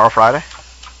isn't that. tomorrow Friday?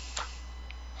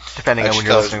 Depending on when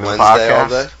you're Actually, listening to the Wednesday all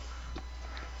podcast. day.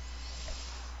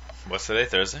 What's today?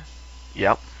 Thursday?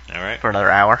 Yep, All right. for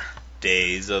another hour.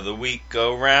 Days of the week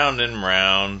go round and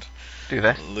round. Do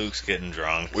they? Luke's getting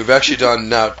drunk. We've actually done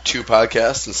now 2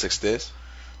 podcasts in 6 days.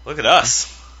 Look at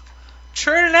us.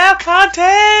 Churning out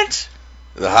content.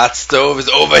 The hot stove is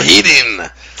overheating.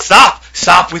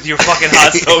 Stop with your fucking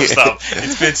hot stove stuff.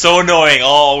 It's been so annoying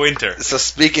all winter. So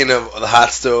speaking of the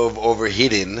hot stove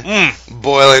overheating, Mm.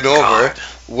 boiling over, God.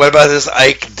 what about this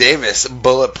Ike Davis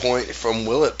bullet point from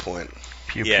Willet Point?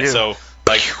 Pew Yeah, pew. so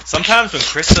like sometimes when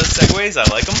Chris does segues, I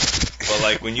like them, but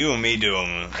like when you and me do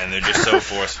them, and they're just so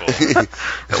forceful. It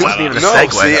wasn't even a No,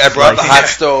 segue. see, I That's brought like- the hot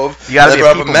stove. You gotta and be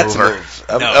I a brought up people Mets mover. move.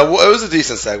 No. It was a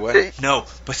decent segue. No,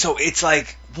 but so it's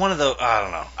like one of the I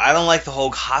don't know. I don't like the whole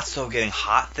hot stove getting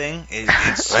hot thing.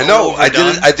 It's so I know. I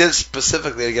overdone. did it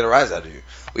specifically to get a rise out of you.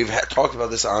 We've talked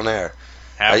about this on air.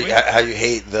 Have we? How you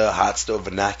hate the hot stove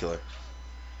vernacular.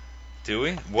 Do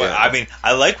we? What? Yeah. I mean,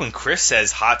 I like when Chris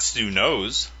says hot stew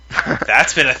knows.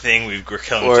 That's been a thing we've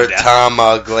killing Or to death. Tom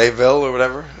Glayville or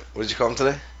whatever. What did you call him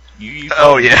today? You Oh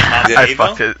call him yeah, Tom I Glaville?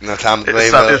 fucked it. No, Tom It's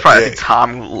Glayville. probably yeah.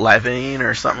 Tom Levine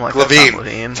or something like that.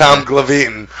 Glavine. Tom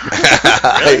Glavine.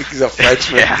 He's a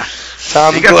Frenchman. Yeah.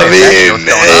 Tom You gotta pay attention Glavine. to what's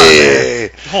going on,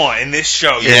 Hey. Hold on, in this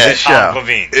show, you Yeah. said This Tom show.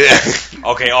 Levine. Yeah.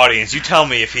 Okay, audience, you tell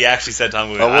me if he actually said Tom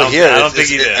Levine. Oh, well, here I don't it's, think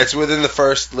he did. it's within the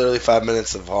first literally 5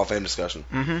 minutes of Hall of Fame discussion.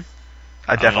 Mm-hmm.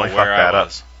 I I don't definitely know fucked where that I up.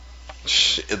 was.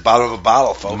 Shh, at the bottom of a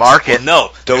bottle, folks. Mark Well, it.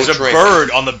 no, Don't there's a drink. bird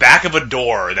on the back of a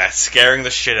door that's scaring the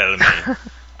shit out of me.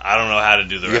 I don't know how to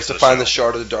do the You have rest to of find the the show.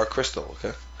 shard of the dark crystal,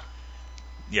 okay?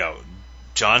 Yo,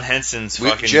 John Henson's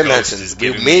fucking Jim ghost Henson. is Me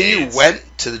giving and me you AIDS.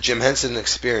 went to the Jim Henson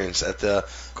experience at the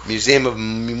Museum of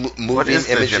Moving What is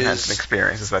the Images. Jim Henson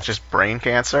experience? Is that just brain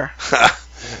cancer?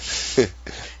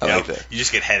 I Yo, like that. You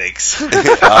just get headaches. No,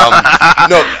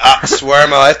 I swear on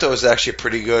my life, that was actually a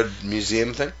pretty good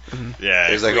museum thing. Yeah,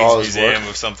 It was like Queens all his Museum work.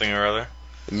 of something or other.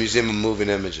 The Museum of Moving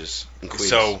Images in Queens.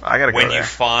 So I gotta go when there. you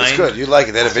find it's good. You like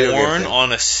it. They had a video game corn thing.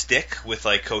 on a stick with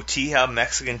like cotija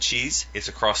Mexican cheese, it's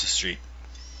across the street.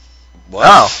 What?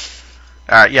 Oh.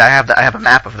 All right. Yeah, I have that. I have a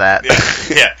map of that.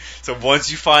 Yeah, yeah. So once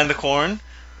you find the corn,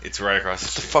 it's right across the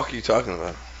What the street. fuck are you talking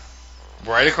about?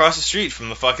 Right across the street from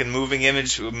the fucking moving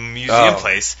image museum Oh.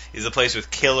 place is a place with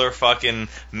killer fucking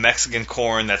Mexican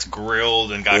corn that's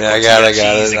grilled and got Yeah, I cotija got it.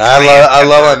 cheese and I cayenne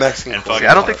love pepper my Mexican and corn. fucking See,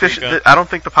 I don't think paprika. I don't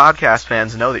think the podcast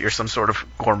fans know that you're some sort of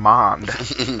gourmand.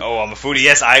 Oh, I'm a foodie.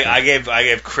 Yes, I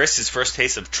gave Chris his first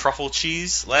taste of truffle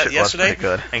cheese Shit was yesterday, pretty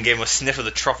good. and gave him a sniff of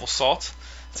the truffle salt.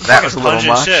 It's That fucking was a little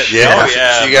pungent much. Shit. Yeah. Oh,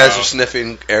 yeah. So you guys bro. are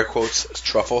sniffing air quotes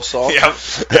truffle salt. Yep.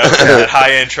 That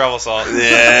high-end truffle salt.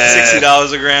 Yeah.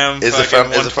 $60 a gram. Is it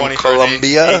fucking from $120 for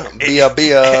Colombia? an Bia.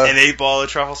 An 8-ball of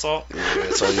truffle salt. Yeah,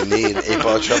 that's all you need.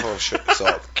 8-ball truffle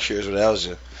salt cures what ails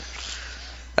you.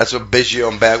 That's what Biggio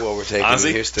and Bagwell were taking in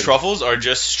Honestly, Houston. truffles are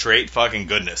just straight fucking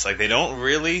goodness. Like, they don't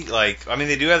really, like, I mean,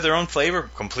 they do have their own flavor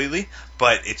completely,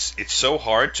 but it's so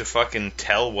hard to fucking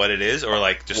tell what it is or,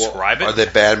 like, describe Are it. they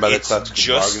banned by the It's collective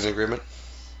just- bargaining agreement?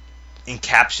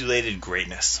 encapsulated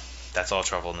greatness. That's all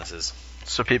troubleness is.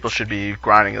 So people should be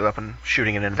grinding it up and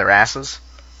shooting it into their asses?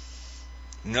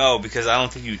 No, because I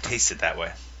don't think you taste it that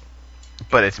way.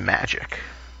 But it's magic.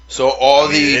 So all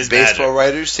It the is baseball magic.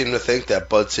 writers seem to think that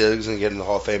Bud Selig's going to get in the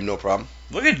Hall of Fame, no problem.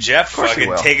 Look at Jeff course he fucking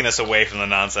will. taking us away from the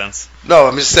nonsense. No,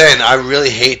 I'm just saying, I really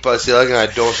hate Bud Selig, and I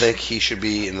don't think he should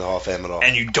be in the Hall of Fame at all.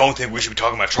 And you don't think we should be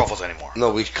talking about truffles anymore.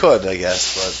 No, we could, I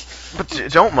guess,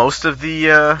 But don't most of the...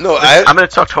 No, I'm going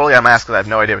to talk totally on mask because I have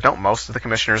no idea, but don't most of the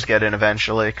commissioners get in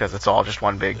eventually because it's all just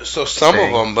one big... but... So some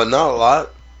thing. of them, but not a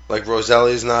lot. Like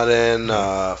Roselli's not in,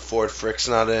 Ford Frick's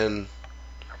not in.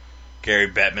 Gary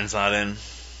Bettman's not in.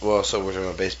 Well, so we're talking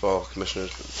about baseball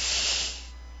commissioners.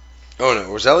 Oh,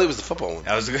 no, Roselli was the football one.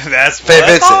 That's Faye what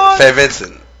I thought.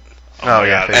 Vincent. Oh, my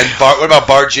yeah, God. Faye. And what about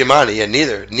Bart Giamatti? Yeah,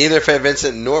 neither Faye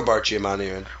Vincent nor Bart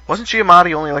Giamatti are in. Wasn't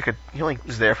Giamatti only he only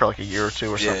was there for like a year or two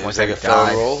or Yeah, something? it was like like a that he film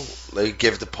died? role. They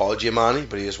gave it to Paul Giamatti,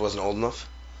 but he just wasn't old enough.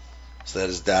 So that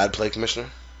his dad played commissioner.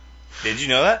 Did you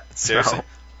know that? Seriously? No.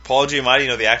 Paul Giamatti, you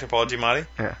know the actor Paul Giamatti?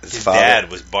 Yeah. His father.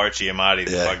 dad was Bart Giamatti,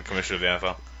 the Yeah. fucking commissioner of the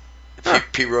NFL.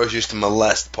 Pete Rose used to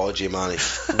molest Paul Giamatti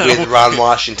with Ron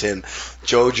Washington,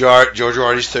 Joe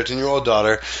Girardi's 13-year-old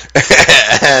daughter,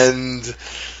 and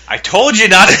I told you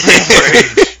not to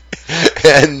say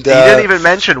and He didn't even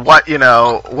mention what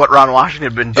Ron Washington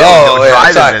had been doing oh, yeah,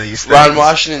 driving sorry. into these things. Ron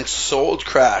Washington sold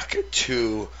crack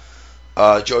to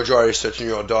Joe Girardi's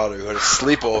 13-year-old daughter who had a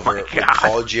sleepover my with God.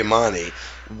 Paul Giamatti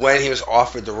when he was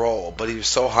offered the role, but he was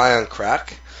so high on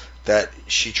crack that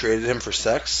she traded him for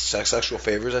sexual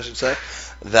favors, I should say,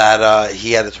 that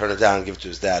he had to turn it down and give it to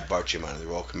his dad, Bart Giamatti, the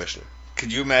royal commissioner.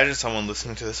 Could you imagine someone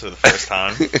listening to this for the first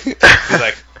time? Be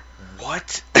like,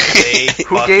 what? Are they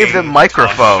Who gave them fucking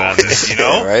microphones? talking about this, you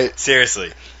know? Right?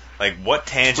 Seriously. Like, what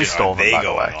tangent We stole are them, they by the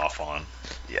going way. off on?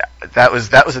 Yeah, that was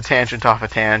a tangent off a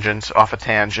tangent,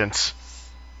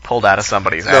 pulled out of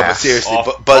somebody's No, but ass. seriously,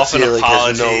 Off- Bud off an Selig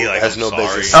apology, has no I'm sorry.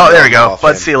 business. Oh, there we smelling the Hall go. of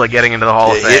Bud Fame. Selig getting into the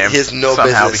Hall of Yeah, Fame. he has no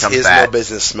somehow business. becomes He has that. no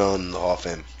business smelling in the Hall of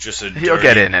Fame. Just a He'll dirty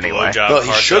get in anyway. blowjob No, he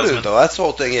car shouldn't salesman? though. That's the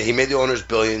whole thing. Yeah, he made the owners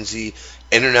billions. He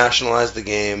internationalized the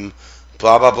game.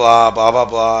 Blah blah blah blah blah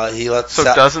blah. He let So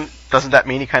doesn't that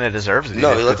mean he kind of deserves it? no,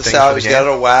 he did let good the things for salaries get game?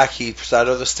 out of whack. He started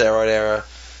over the steroid era.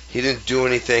 He didn't do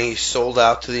anything. He sold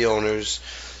out to the owners.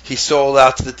 He sold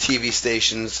out to the TV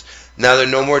stations. Now there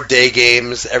are no more day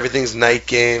games. Everything's night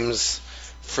games.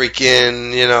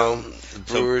 Freaking, the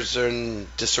Brewers are in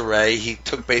disarray. He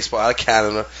took baseball out of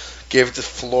Canada, gave it to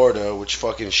Florida, which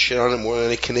fucking shit on it more than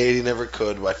any Canadian ever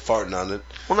could by farting on it.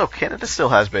 Well, no, Canada still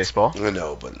has baseball. I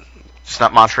know, but Just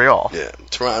not Montreal. yeah,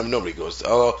 Toronto. Nobody goes to.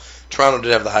 Although Toronto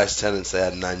did have the highest attendance they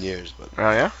had in 9 years, but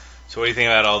Oh yeah. So what do you think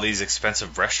about all these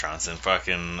expensive restaurants in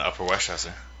fucking Upper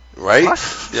Westchester? right?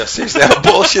 What? Yeah, seriously, how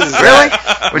bullshit is Really?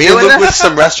 that? We're Me and doing Luke that? went to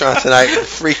some restaurant tonight.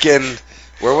 Freaking,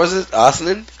 where was it?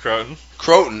 Austin? Croton?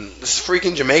 Croton. This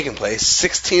freaking Jamaican place.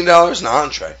 $16 an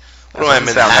entree. What am I, That doesn't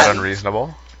sound that Manhattan?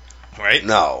 unreasonable. Right?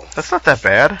 No. That's not that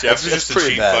bad. Jeff's That's just a pretty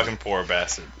cheap bad. fucking poor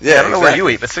bastard. Yeah, I don't know where you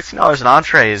eat, but $16 an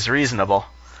entree is reasonable.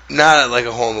 Not at like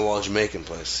a hole-in-the-wall Jamaican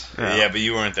place. Yeah, but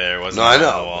you weren't there. It wasn't No, I on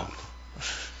the know. wall.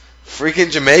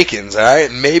 Freaking Jamaicans, alright?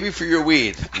 Maybe for your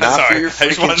weed, not Sorry, for your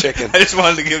freaking chicken. I just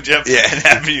wanted to give Jeff Yeah. an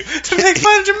avenue to make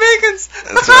fun of Jamaicans.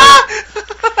 That's right.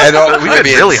 And all We've been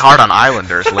Caribbeans. really hard on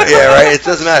Islanders lately. Yeah, right? It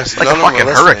doesn't matter. It's like None a of them fucking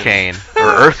are listening. hurricane or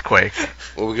earthquake.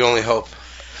 Well, we can only hope.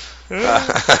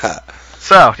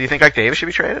 So, do you think Ike Davis should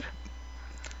be traded?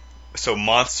 So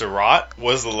Montserrat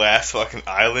was the last fucking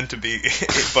island to be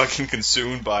fucking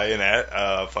consumed by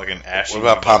an fucking ash. What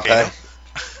about volcano. Pompeii?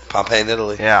 Pompeii in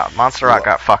Italy. Yeah, Montserrat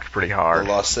got fucked pretty The hard.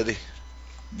 lost city.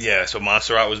 Yeah, so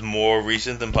Montserrat was more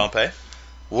recent than Pompeii.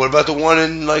 What about the one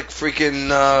in like freaking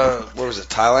where was it?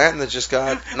 Thailand that just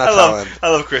got not I Thailand.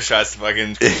 love Chris Shots to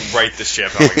fucking right the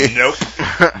ship. I'm like, nope.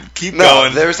 Keep No,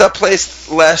 going. there was that place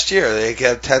last year. They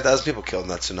had 10,000 people killed in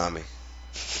that tsunami.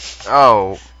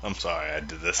 Oh, I'm sorry, I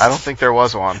did this. I don't think there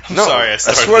was one. I'm No, sorry, I I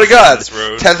started swear to this- God, this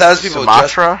road. 10,000 people.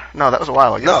 Sumatra? No, that was a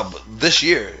while ago. No, but this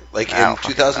year, like I don't in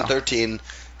fucking 2013,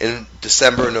 in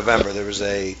December and November, there was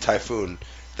a typhoon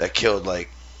that killed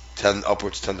like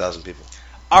upwards of 10,000 people.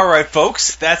 All right,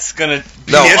 folks, that's gonna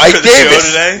be No, it Ike for the Davis. show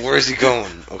today. Where's he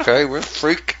going? Okay, where the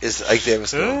freak is Ike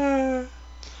Davis going?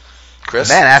 Chris?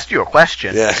 Man asked you a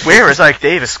question. Yeah. Where is Ike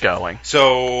Davis going?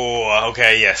 So,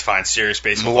 okay, yes, fine, serious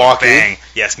baseball. Milwaukee. Bang.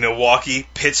 Yes, Milwaukee,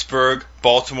 Pittsburgh,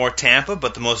 Baltimore, Tampa,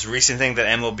 but the most recent thing that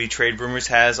MLB Trade Rumors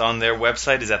has on their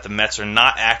website is that the Mets are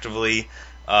not actively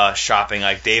shopping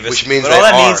Ike Davis. Which means but they all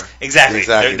that are. means, exactly.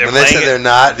 Exactly. They're When they playing say it, they're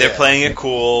not, they're yeah. playing it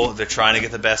cool. They're trying to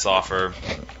get the best offer.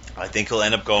 I think he'll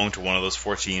end up going to one of those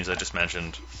four teams I just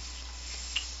mentioned.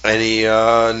 Any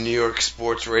New York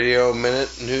sports radio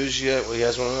minute news yet? What you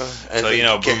guys want to?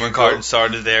 So Boomer and Carton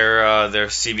started their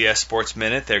CBS Sports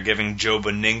Minute. They're giving Joe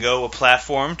Beningo a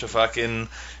platform to fucking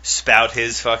spout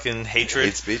his fucking hatred.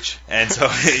 Hate speech. And so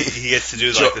he gets to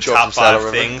do like the top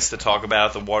 5 things to talk about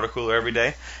at the water cooler every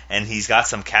day. And he's got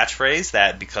some catchphrase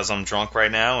that, because I'm drunk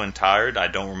right now and tired, I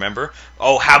don't remember.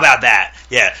 Oh, how about that?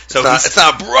 Yeah. So it's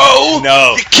not bro.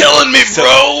 No. You're killing me,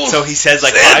 bro. So he says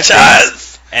like Sanchez. 5 things.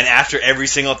 And after every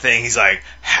single thing, he's like,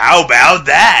 how about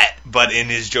that? But in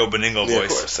his Joe Beningo voice. Of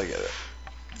course, I get it.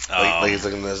 Like he's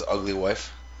looking at his ugly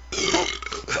wife.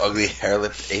 His ugly,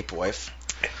 hair-lipped ape wife.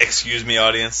 Excuse me,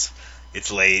 audience.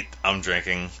 It's late. I'm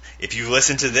drinking. If you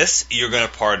listen to this, you're going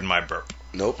to pardon my burp.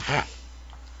 Nope.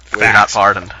 We're not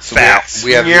pardoned. So Facts.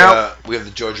 we have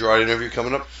the Joe Girardi interview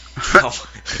coming up.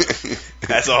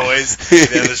 As always, at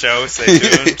the end of the show, stay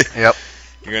tuned. Yep.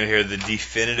 You're going to hear the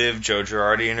definitive Joe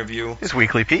Girardi interview. His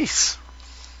weekly piece.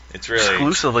 It's really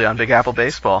exclusively on Big Apple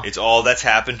Baseball. It's all that's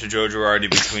happened to Joe Girardi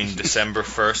between December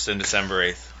 1st and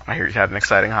December 8th. I hear you had an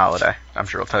exciting holiday. I'm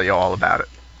sure he'll tell you all about it.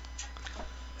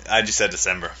 I just said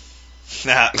December.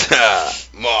 Nah.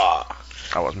 Ma.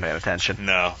 I wasn't paying attention.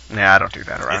 No. Yeah, I don't do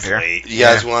that around It's here. late. You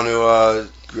guys want to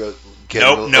get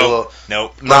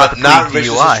Nope. Not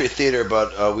Richmond Street Theater,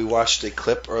 but we watched a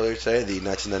clip earlier today, the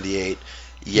 1998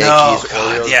 Yankees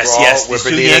Orioles brawl. Yes. These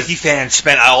two Yankee fans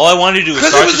spent all I wanted to do was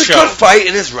start the show. Because it was a good fight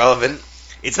and it's relevant.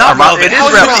 It's not relevant. It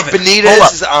is relevant.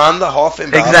 Benitez is on the Hall of Fame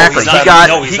ballot.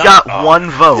 Exactly. He got one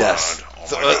vote. Yes.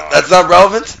 So, that's not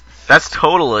relevant? That's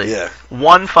totally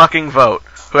one fucking vote.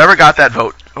 Whoever got that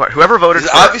vote, whoever voted for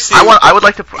obviously, I would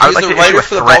like to the issue writer a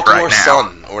for the threat Baltimore right now.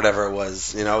 Sun or whatever it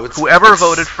was. Whoever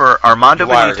voted for Armando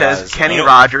Benitez, guys, Kenny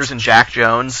Rogers, and Jack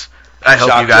Jones, I hope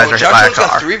you guys are hit by a car. Jack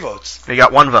Jones got 3 votes. He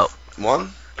got 1 vote.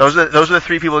 One? Those are the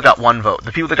 3 people that got 1 vote.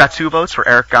 The people that got 2 votes were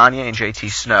Eric Gagne and JT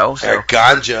Snow. So Eric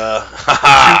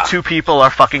Ganja. two people are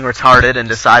fucking retarded and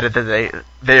decided that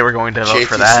they were going to vote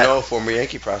for that. JT Snow, former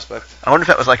Yankee prospect. I wonder if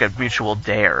that was like a mutual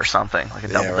dare or something, like a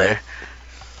double dare.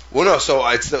 Well, no, so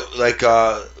it's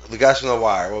the guys from The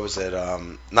Wire. What was it?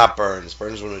 Not Burns.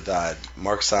 Burns when he died.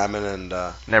 Mark Simon and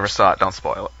never saw it. Don't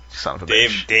spoil it. Son of a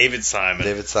bitch. David Simon.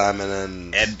 David Simon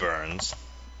and Ed Burns.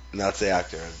 That's the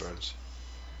actor, Ed Burns.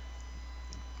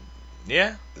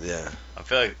 Yeah. Yeah. I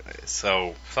feel like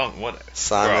what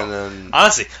Simon bro. and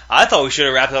honestly, I thought we should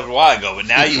have wrapped it up a while ago, but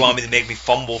now you want me to make me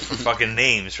fumble for fucking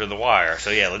names for The Wire. So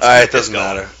yeah, let's. It doesn't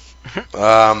matter.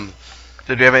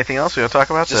 Did we have anything else we want to talk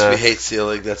about? Just we hate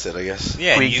Selig. That's it, I guess.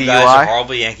 Yeah, and you guys are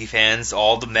horrible Yankee fans.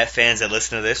 All the Met fans that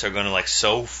listen to this are going to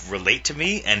so relate to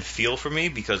me and feel for me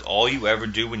because all you ever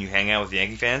do when you hang out with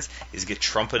Yankee fans is get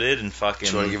trumpeted and fucking.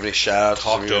 Do you want to give any shout outs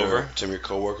to some of your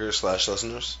coworkers /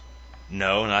 listeners?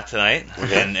 No, not tonight.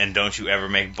 Okay. And don't you ever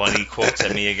make bunny quotes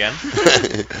at me again.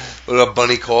 What about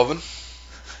Bunny Colvin?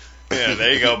 Yeah,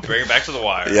 there you go. Bring it back to The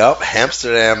Wire. Yep,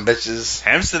 Amsterdam, bitches.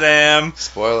 Amsterdam.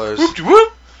 Spoilers. Whoop de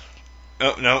whoop.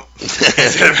 Oh, no. Can't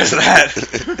say the rest of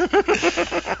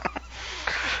that.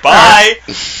 Bye.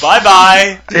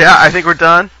 Bye-bye. Yeah, I think we're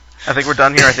done. I think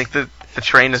I think the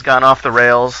train has gone off the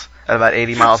rails at about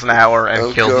 80 miles an hour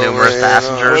and killed numerous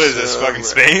passengers. What is this, fucking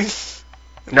Spain?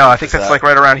 No, I think that's like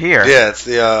right around here. Yeah, it's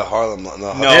the Harlem.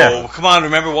 No, come on,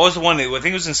 remember, what was the one? I think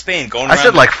it was in Spain. I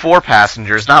said like 4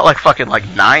 passengers, not like fucking like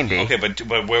 90. Okay,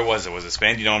 but where was it? Was it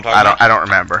Spain? Do you know what I'm talking about? I don't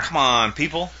remember. Come on,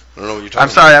 people. I don't know what you're talking I'm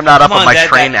sorry, I'm not up on my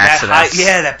train accident.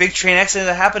 That big train accident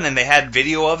that happened, and they had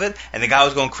video of it, and the guy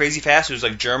was going crazy fast. It was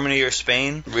like Germany or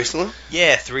Spain. Recently?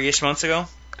 Yeah, 3-ish months ago.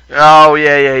 Oh,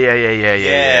 yeah.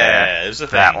 Yeah, it was a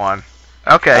thing. That one.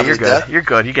 Okay, you're good. You're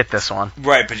good. You get this one.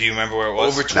 Right, but do you remember where it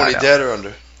was? Over 20 dead or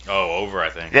under? Oh, over,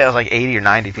 I think. Yeah, it was like 80 or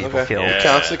 90 people killed. Yeah.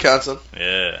 It counts.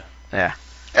 Yeah. Yeah.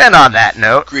 And on that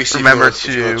note, Greasy, remember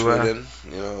tweet in.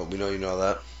 We know you know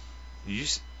that. You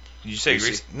say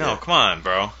Greasy? No, come on,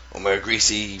 bro. Oh my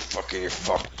Greasy, you're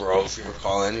fucked, bro. If you ever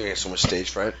call in, you get so much stage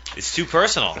fright. It's too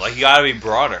personal. Like, you gotta be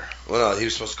broader. Well, no, he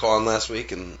was supposed to call in last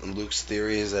week, and Luke's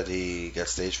theory is that he got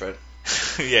stage fright.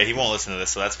 Yeah, he won't listen to this,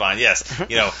 so that's fine. Yes,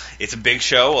 it's a big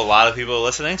show. A lot of people are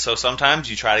listening, so sometimes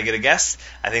you try to get a guest.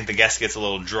 I think the guest gets a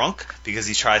little drunk because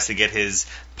he tries to get his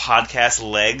podcast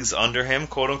legs under him,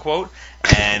 quote unquote,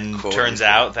 and turns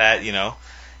out that he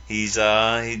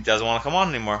doesn't want to come on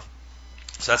anymore.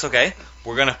 So that's okay.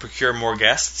 We're gonna procure more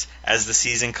guests as the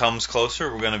season comes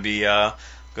closer. We're gonna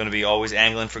be always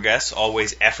angling for guests,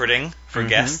 always efforting for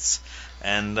guests.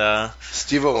 And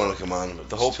Steve will want to come on. But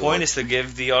the whole point is to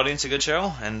give the audience a good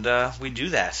show, and we do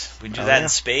that. We do that in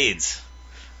spades.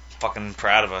 Fucking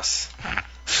proud of us.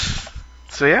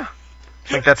 So yeah, I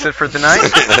think that's it for tonight.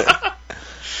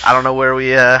 I don't know where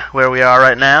we are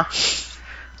right now.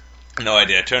 No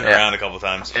idea. I turned around a couple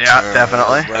times. Yeah,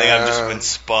 definitely. I think I've just been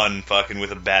spun fucking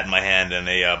with a bat in my hand and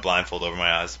a blindfold over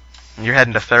my eyes. You're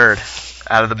heading to third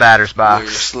out of the batter's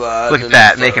box. Look at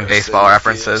that, making baseball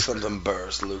references. Something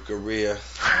burst, Luca Rhea.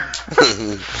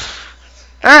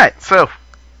 Alright, so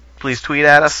please tweet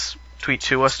at us, tweet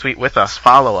to us, tweet with us,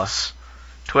 follow us,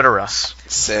 Twitter us.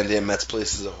 Sandy and Mets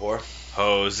Police is a whore.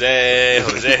 Jose. Oh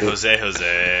my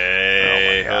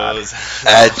God. Jose.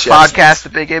 At Jeff's, Podcast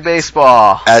at Big A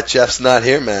Baseball. at Jeff's not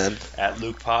here, man. At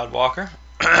Luke Podwalker.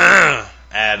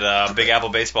 At Big Apple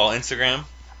Baseball Instagram.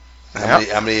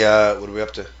 How many, what are we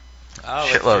up to? Like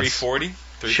Shitloads. 340?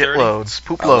 330? Shitloads.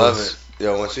 Poop I love loads. it.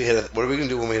 Yo, once we hit what are we going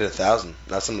to do when we hit 1,000?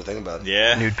 That's something to think about.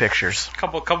 Yeah. Nude pictures.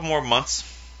 Couple more months.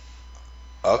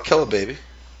 I'll kill a baby.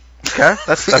 Okay,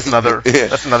 that's another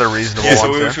reasonable Yeah, so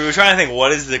one. we were trying to think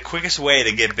what is the quickest way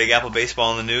to get Big Apple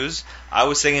Baseball in the news. I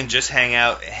was thinking just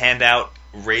hand out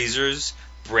razors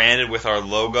branded with our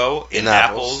logo in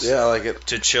apples Yeah, I like it.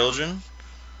 to children.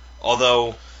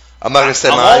 Although I'm not going to say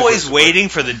I'm mine always first, waiting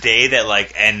for the day that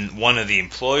and one of the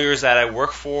employers that I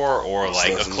work for or a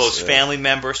close family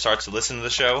member starts to listen to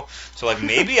the show. So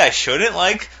maybe I shouldn't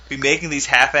be making these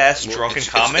half-assed drunken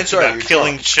comments about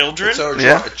killing children. It's already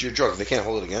drunk. You're drunk. They can't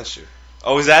hold it against you.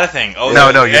 Oh, is that a thing? Oh, No,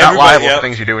 you're not liable yep. for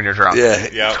things you do when you're drunk. Yeah.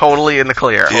 Yep. Totally in the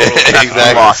clear. Yeah, That's what the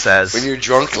exactly. law says. When you're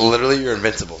drunk, literally, you're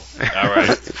invincible. All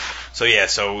right.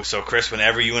 So Chris,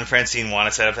 whenever you and Francine want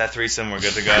to set up that threesome, we're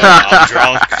good to go. I'm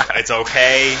drunk. It's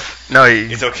okay. No,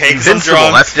 It's okay 'cause I'm invincible.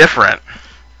 drunk. That's different.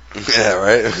 Yeah,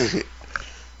 right?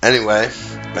 Anyway,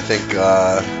 I think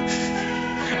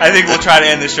we'll try to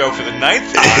end the show for the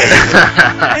 9th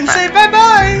time and say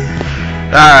bye-bye.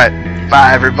 All right,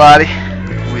 bye everybody.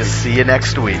 We'll see you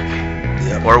next week.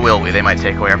 Yep. Or will we? They might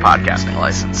take away our podcasting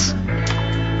license.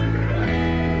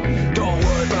 Don't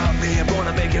worry about me, I'm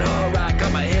gonna make it alright.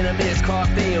 Got my enemies caught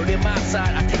nailed in my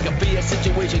side. I take a fear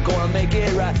situation, gonna make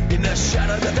it right. In the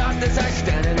shadow of the darkness, I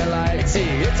stand in the light. See,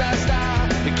 it's our style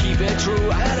to keep it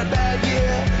true. I had a bad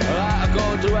year, I've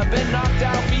gone through. I've been knocked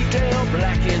out, beat down,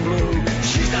 black and blue.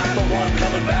 She's not the one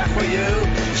coming back for you.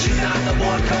 She's not the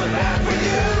one coming back for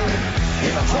you.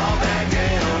 If I fall back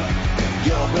down,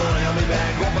 you're gonna help me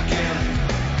back up again.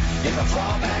 If I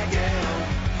fall back down.